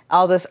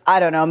 All this, I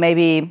don't know,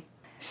 maybe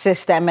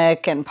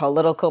systemic and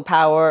political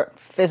power,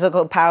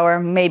 physical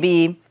power,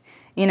 maybe,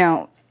 you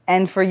know,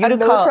 and for you to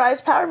call...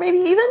 militarized power, maybe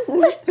even?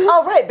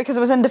 Oh, right, because it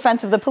was in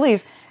defense of the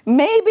police.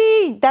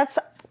 Maybe that's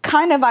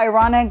kind of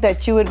ironic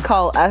that you would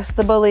call us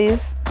the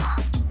bullies.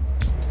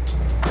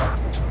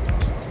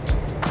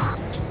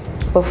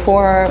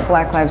 Before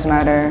Black Lives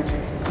Matter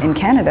in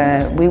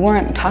Canada, we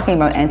weren't talking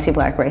about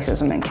anti-Black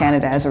racism in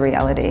Canada as a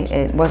reality.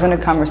 It wasn't a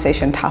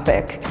conversation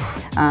topic.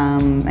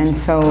 And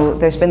so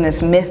there's been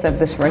this myth of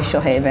this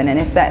racial haven, and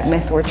if that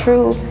myth were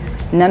true,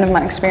 none of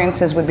my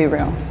experiences would be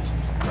real.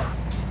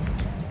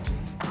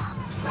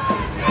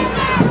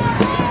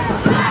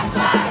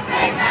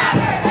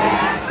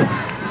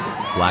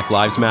 Black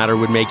Lives Matter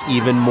would make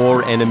even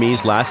more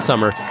enemies last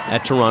summer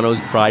at Toronto's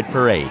Pride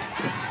Parade.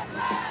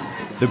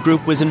 The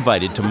group was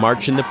invited to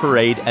march in the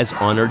parade as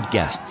honored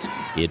guests.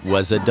 It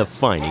was a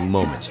defining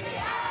moment.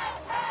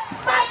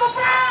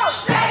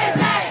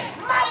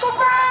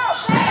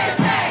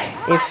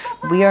 If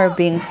we are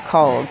being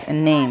called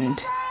and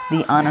named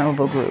the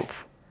honorable group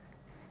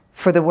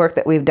for the work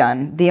that we've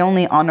done, the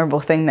only honorable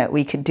thing that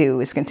we could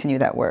do is continue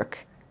that work.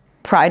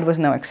 Pride was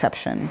no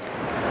exception.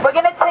 We're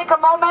going to take a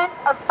moment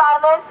of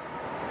silence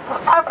to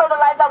stand for the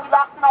lives that we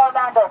lost in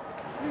Orlando.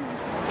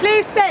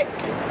 Please say,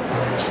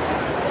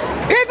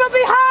 people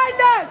behind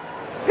us!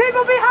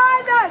 People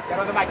behind us! Get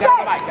on the mic, get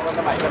on the mic, get on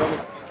the mic, get on the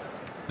mic.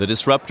 The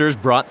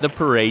Disruptors brought the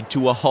parade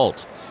to a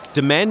halt,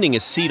 demanding a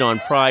seat on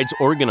Pride's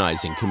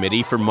organizing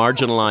committee for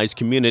marginalized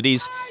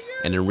communities,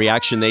 and in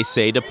reaction, they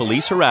say, to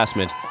police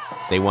harassment,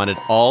 they wanted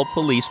all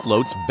police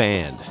floats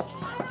banned.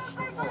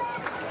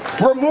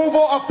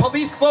 Removal of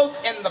police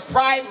floats in the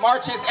Pride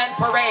marches and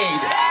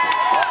parade.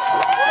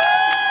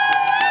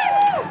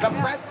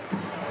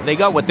 They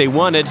got what they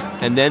wanted,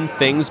 and then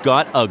things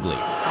got ugly.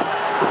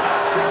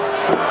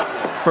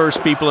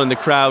 First, people in the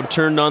crowd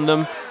turned on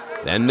them,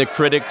 then the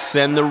critics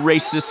and the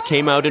racists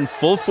came out in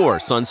full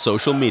force on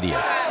social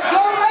media.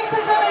 Your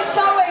racism is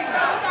showing.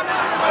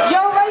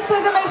 Your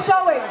racism is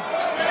showing.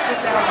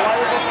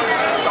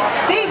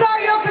 These are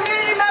your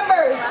community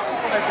members.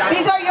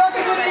 These are your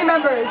community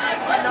members.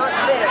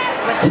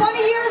 20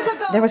 years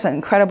ago. There was an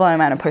incredible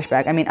amount of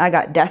pushback. I mean, I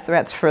got death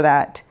threats for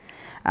that.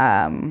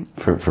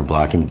 For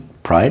blocking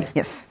Pride?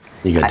 Yes.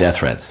 You got death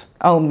threats?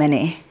 Oh,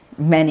 many.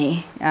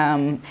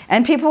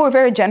 And people were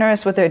very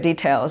generous with their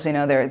details.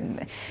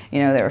 The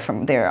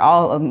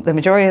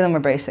majority of them were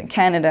based in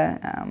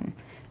Canada.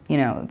 you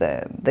know,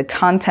 the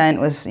content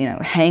was, you know,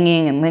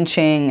 hanging and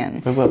lynching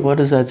and. What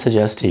does that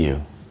suggest to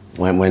you?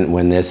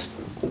 When this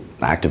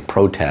act of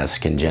protest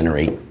can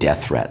generate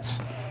death threats?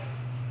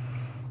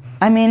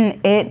 I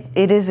mean, it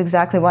is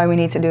exactly why we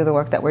need to do the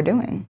work that we're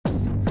doing.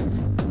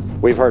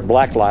 We've heard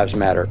Black Lives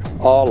Matter,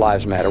 all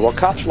lives matter. Well,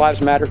 cops' lives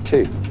matter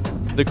too.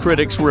 The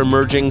critics were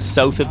emerging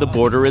south of the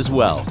border as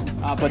well.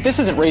 But this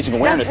isn't raising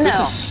awareness. No. This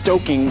is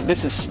stoking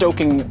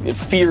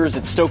fears.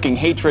 It's stoking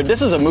hatred.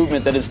 This is a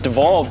movement that has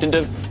devolved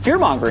into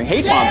fear-mongering,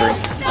 hate-mongering.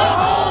 The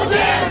whole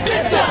damn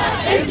system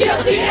is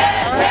guilty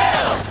as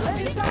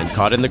hell. And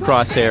caught in the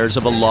crosshairs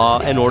of a law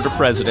and order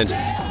president,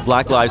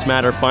 Black Lives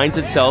Matter finds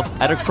itself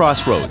at a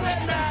crossroads.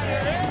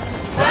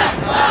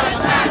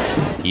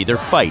 Either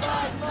fight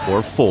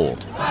or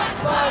fold.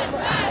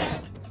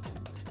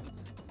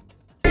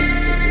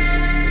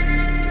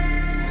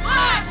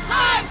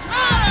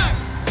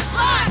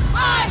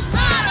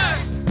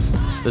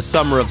 The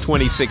summer of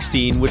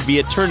 2016 would be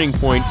a turning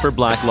point for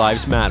Black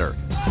Lives Matter.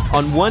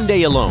 On one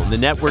day alone, the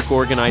network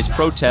organized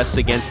protests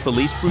against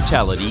police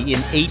brutality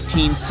in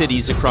 18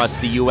 cities across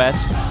the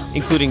U.S.,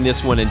 including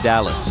this one in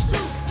Dallas.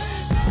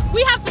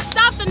 We have to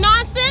stop the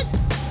nonsense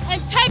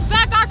and take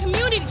back our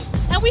communities,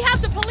 and we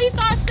have to police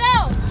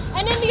ourselves.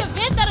 And in the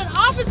event that an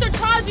officer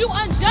tries you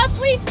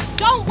unjustly,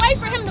 don't wait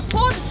for him to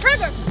pull the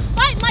trigger.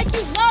 Fight like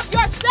you love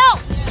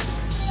yourself.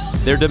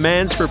 Their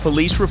demands for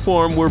police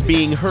reform were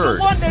being heard.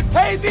 The one that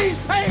pays these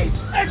pays.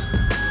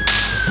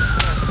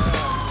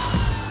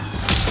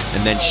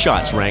 And then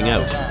shots rang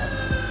out. Is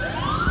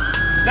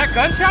that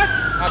gunshots?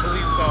 I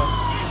believe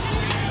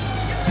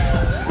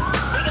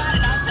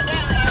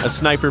so. A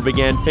sniper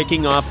began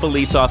picking off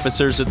police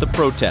officers at the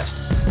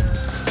protest.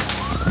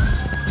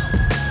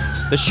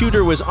 The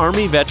shooter was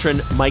Army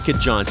veteran Micah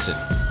Johnson.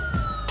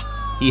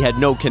 He had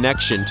no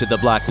connection to the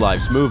Black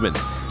Lives Movement.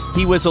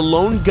 He was a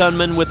lone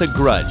gunman with a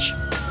grudge.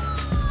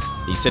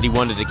 He said he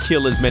wanted to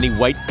kill as many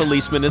white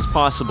policemen as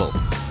possible.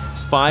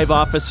 5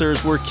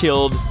 officers were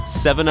killed,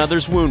 7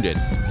 others wounded,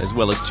 as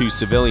well as 2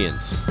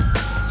 civilians.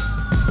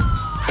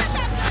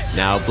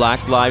 Now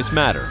Black Lives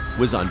Matter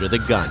was under the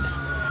gun.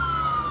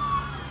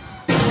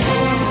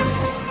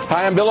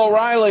 Hi, I'm Bill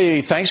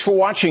O'Reilly. Thanks for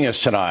watching us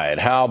tonight.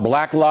 How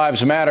Black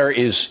Lives Matter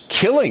is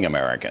killing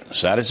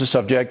Americans. That is the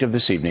subject of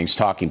this evening's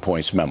Talking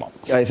Points memo.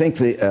 I think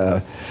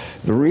the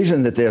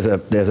reason that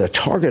there's a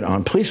target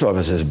on police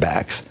officers'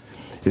 backs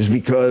is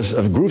because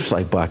of groups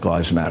like Black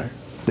Lives Matter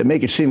that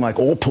make it seem like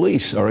all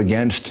police are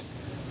against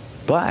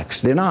blacks.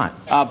 They're not.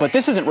 But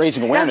this isn't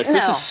raising awareness. No.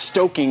 This is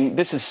stoking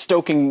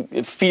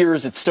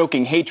fears. It's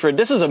stoking hatred.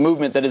 This is a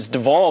movement that has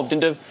devolved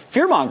into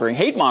fear-mongering,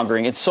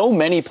 hate-mongering. In so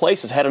many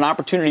places had an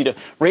opportunity to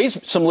raise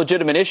some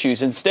legitimate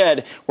issues.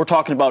 Instead, we're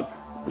talking about,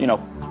 you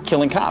know,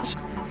 killing cops.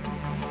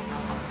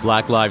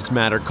 Black Lives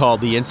Matter called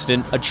the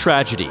incident a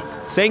tragedy,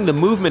 saying the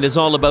movement is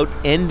all about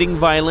ending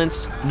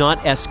violence, not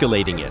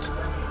escalating it.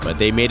 But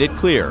they made it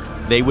clear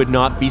they would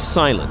not be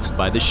silenced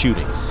by the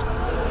shootings.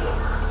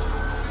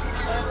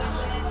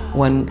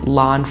 When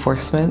law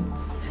enforcement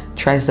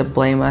tries to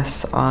blame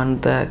us on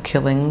the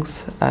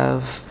killings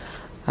of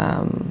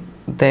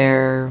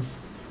their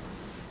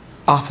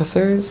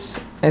officers,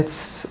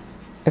 it's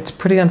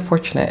pretty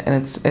unfortunate, and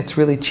it's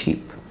really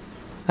cheap.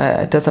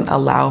 It doesn't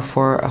allow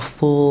for a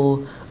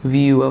full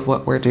view of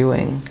what we're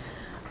doing.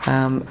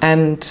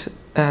 And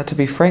to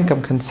be frank,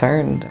 I'm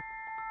concerned.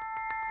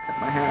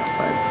 Cut my hair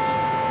outside.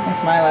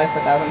 Makes my life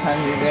 1,000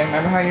 times easier.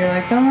 Remember how you're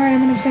like, don't worry,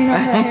 I'm gonna clean up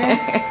my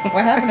hair?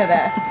 What happened to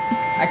that?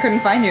 I couldn't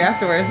find you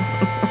afterwards.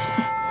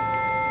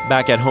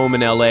 Back at home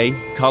in LA,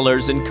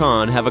 Cullors and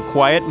Khan have a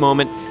quiet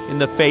moment in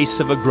the face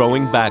of a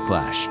growing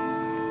backlash.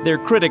 Their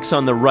critics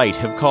on the right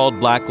have called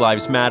Black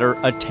Lives Matter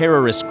a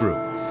terrorist group,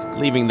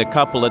 leaving the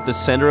couple at the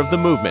center of the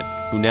movement,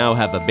 who now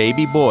have a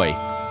baby boy,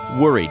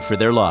 worried for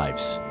their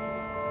lives.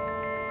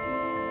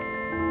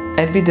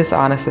 I'd be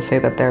dishonest to say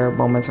that there are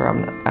moments where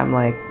I'm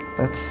like,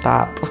 let's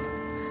stop.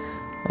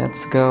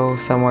 Let's go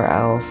somewhere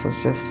else.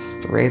 Let's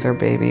just raise our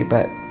baby.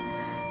 But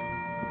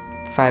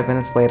 5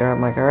 minutes later, I'm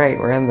like, all right,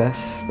 we're in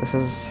this. This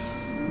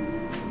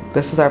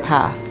is our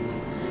path.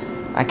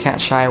 I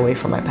can't shy away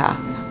from my path.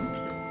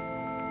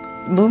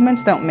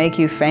 Movements don't make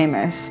you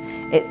famous.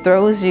 It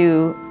throws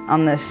you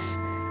on this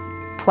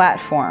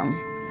platform,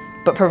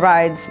 but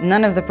provides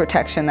none of the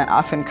protection that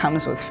often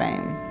comes with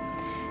fame.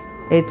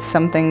 It's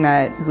something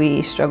that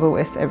we struggle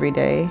with every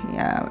day,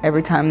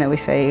 every time that we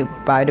say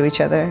bye to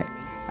each other.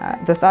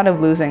 The thought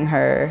of losing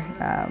her,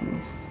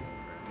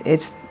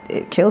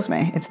 it kills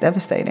me. It's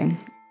devastating.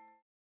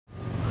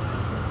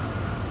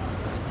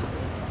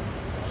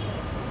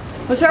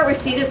 We'll start with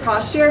seated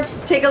posture.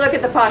 Take a look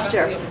at the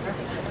posture.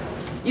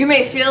 You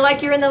may feel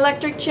like you're in the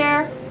electric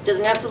chair.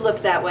 Doesn't have to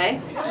look that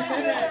way.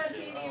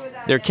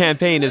 Their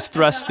campaign has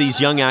thrust these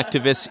young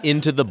activists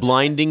into the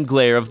blinding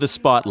glare of the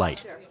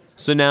spotlight.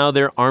 So now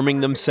they're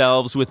arming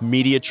themselves with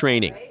media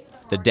training.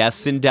 The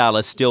deaths in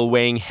Dallas still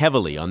weighing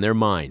heavily on their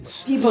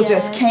minds. People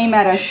just came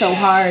at us so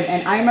hard,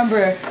 and I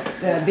remember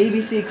the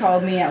BBC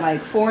called me at like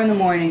 4 in the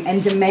morning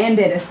and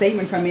demanded a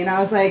statement from me, and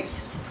I was like,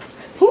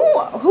 who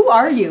who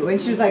are you?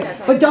 And she was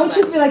like, but don't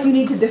you feel like you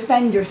need to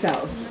defend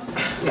yourselves?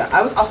 Yeah,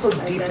 I was also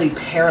deeply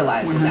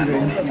paralyzed in that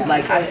moment.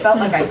 Like, I felt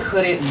like I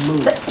couldn't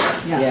move.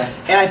 Yeah.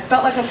 And I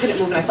felt like I couldn't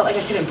move, and I felt like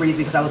I couldn't breathe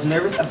because I was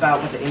nervous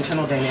about what the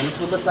internal dynamics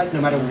would look like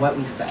no matter what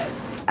we said.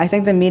 I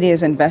think the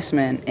media's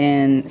investment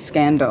in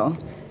scandal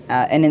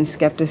and in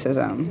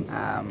skepticism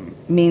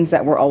means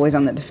that we're always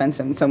on the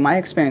defensive. And so my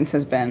experience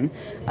has been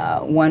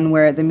one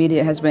where the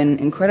media has been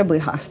incredibly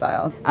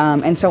hostile.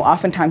 And so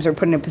oftentimes we're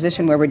put in a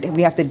position where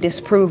we have to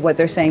disprove what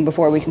they're saying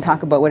before we can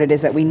talk about what it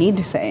is that we need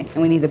to say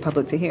and we need the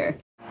public to hear.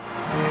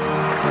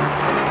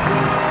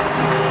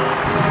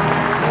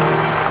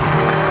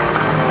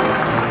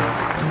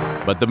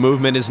 But the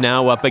movement is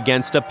now up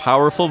against a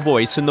powerful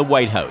voice in the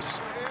White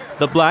House.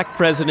 The black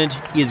president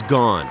is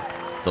gone.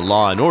 The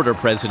law and order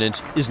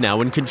president is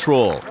now in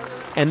control.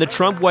 And the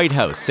Trump White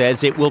House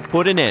says it will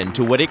put an end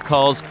to what it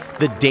calls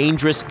the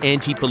dangerous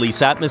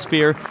anti-police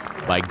atmosphere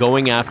by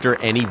going after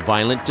any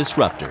violent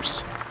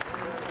disruptors.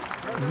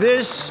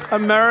 This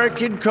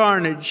American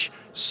carnage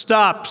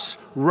stops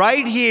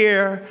right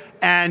here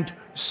and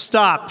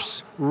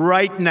stops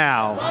right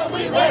now.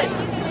 We wait,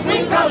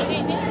 we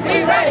coming,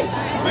 we ready,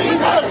 we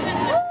coming.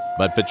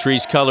 But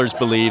Patrisse Cullors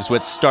believes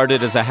what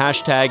started as a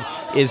hashtag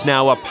is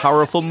now a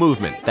powerful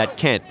movement that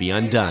can't be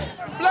undone.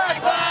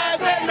 Black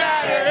lives that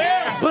matter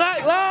here.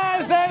 Black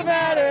lives that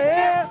matter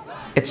here.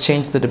 It's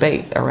changed the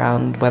debate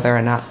around whether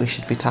or not we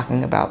should be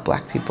talking about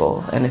black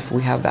people and if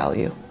we have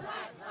value.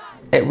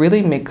 It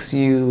really makes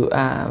you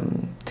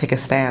take a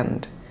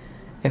stand.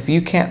 If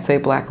you can't say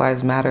Black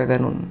Lives Matter,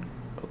 then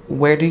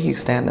where do you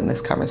stand in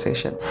this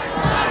conversation?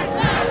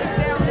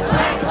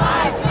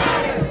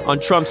 On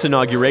Trump's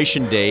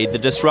inauguration day, the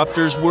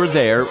Disruptors were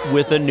there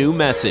with a new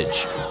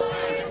message.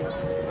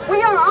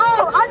 We are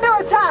all under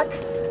attack.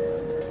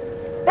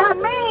 That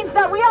means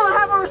that we all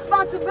have a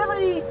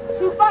responsibility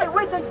to fight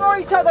with and for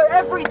each other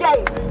every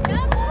day.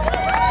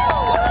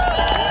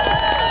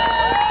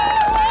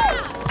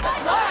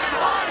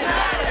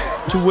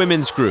 To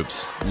women's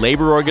groups,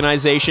 labor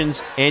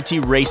organizations,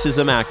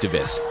 anti-racism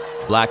activists,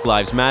 Black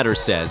Lives Matter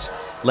says,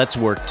 let's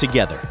work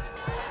together.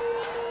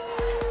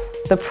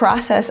 The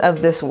process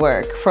of this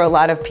work for a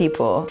lot of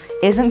people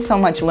isn't so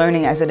much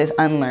learning as it is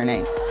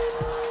unlearning.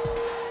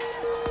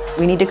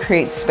 We need to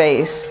create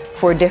space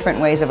for different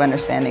ways of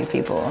understanding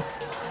people.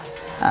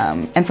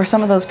 And for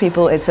some of those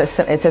people, it's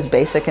as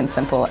basic and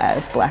simple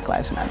as Black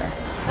Lives Matter.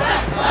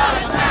 Black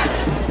lives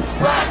matter.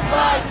 Black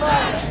lives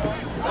matter.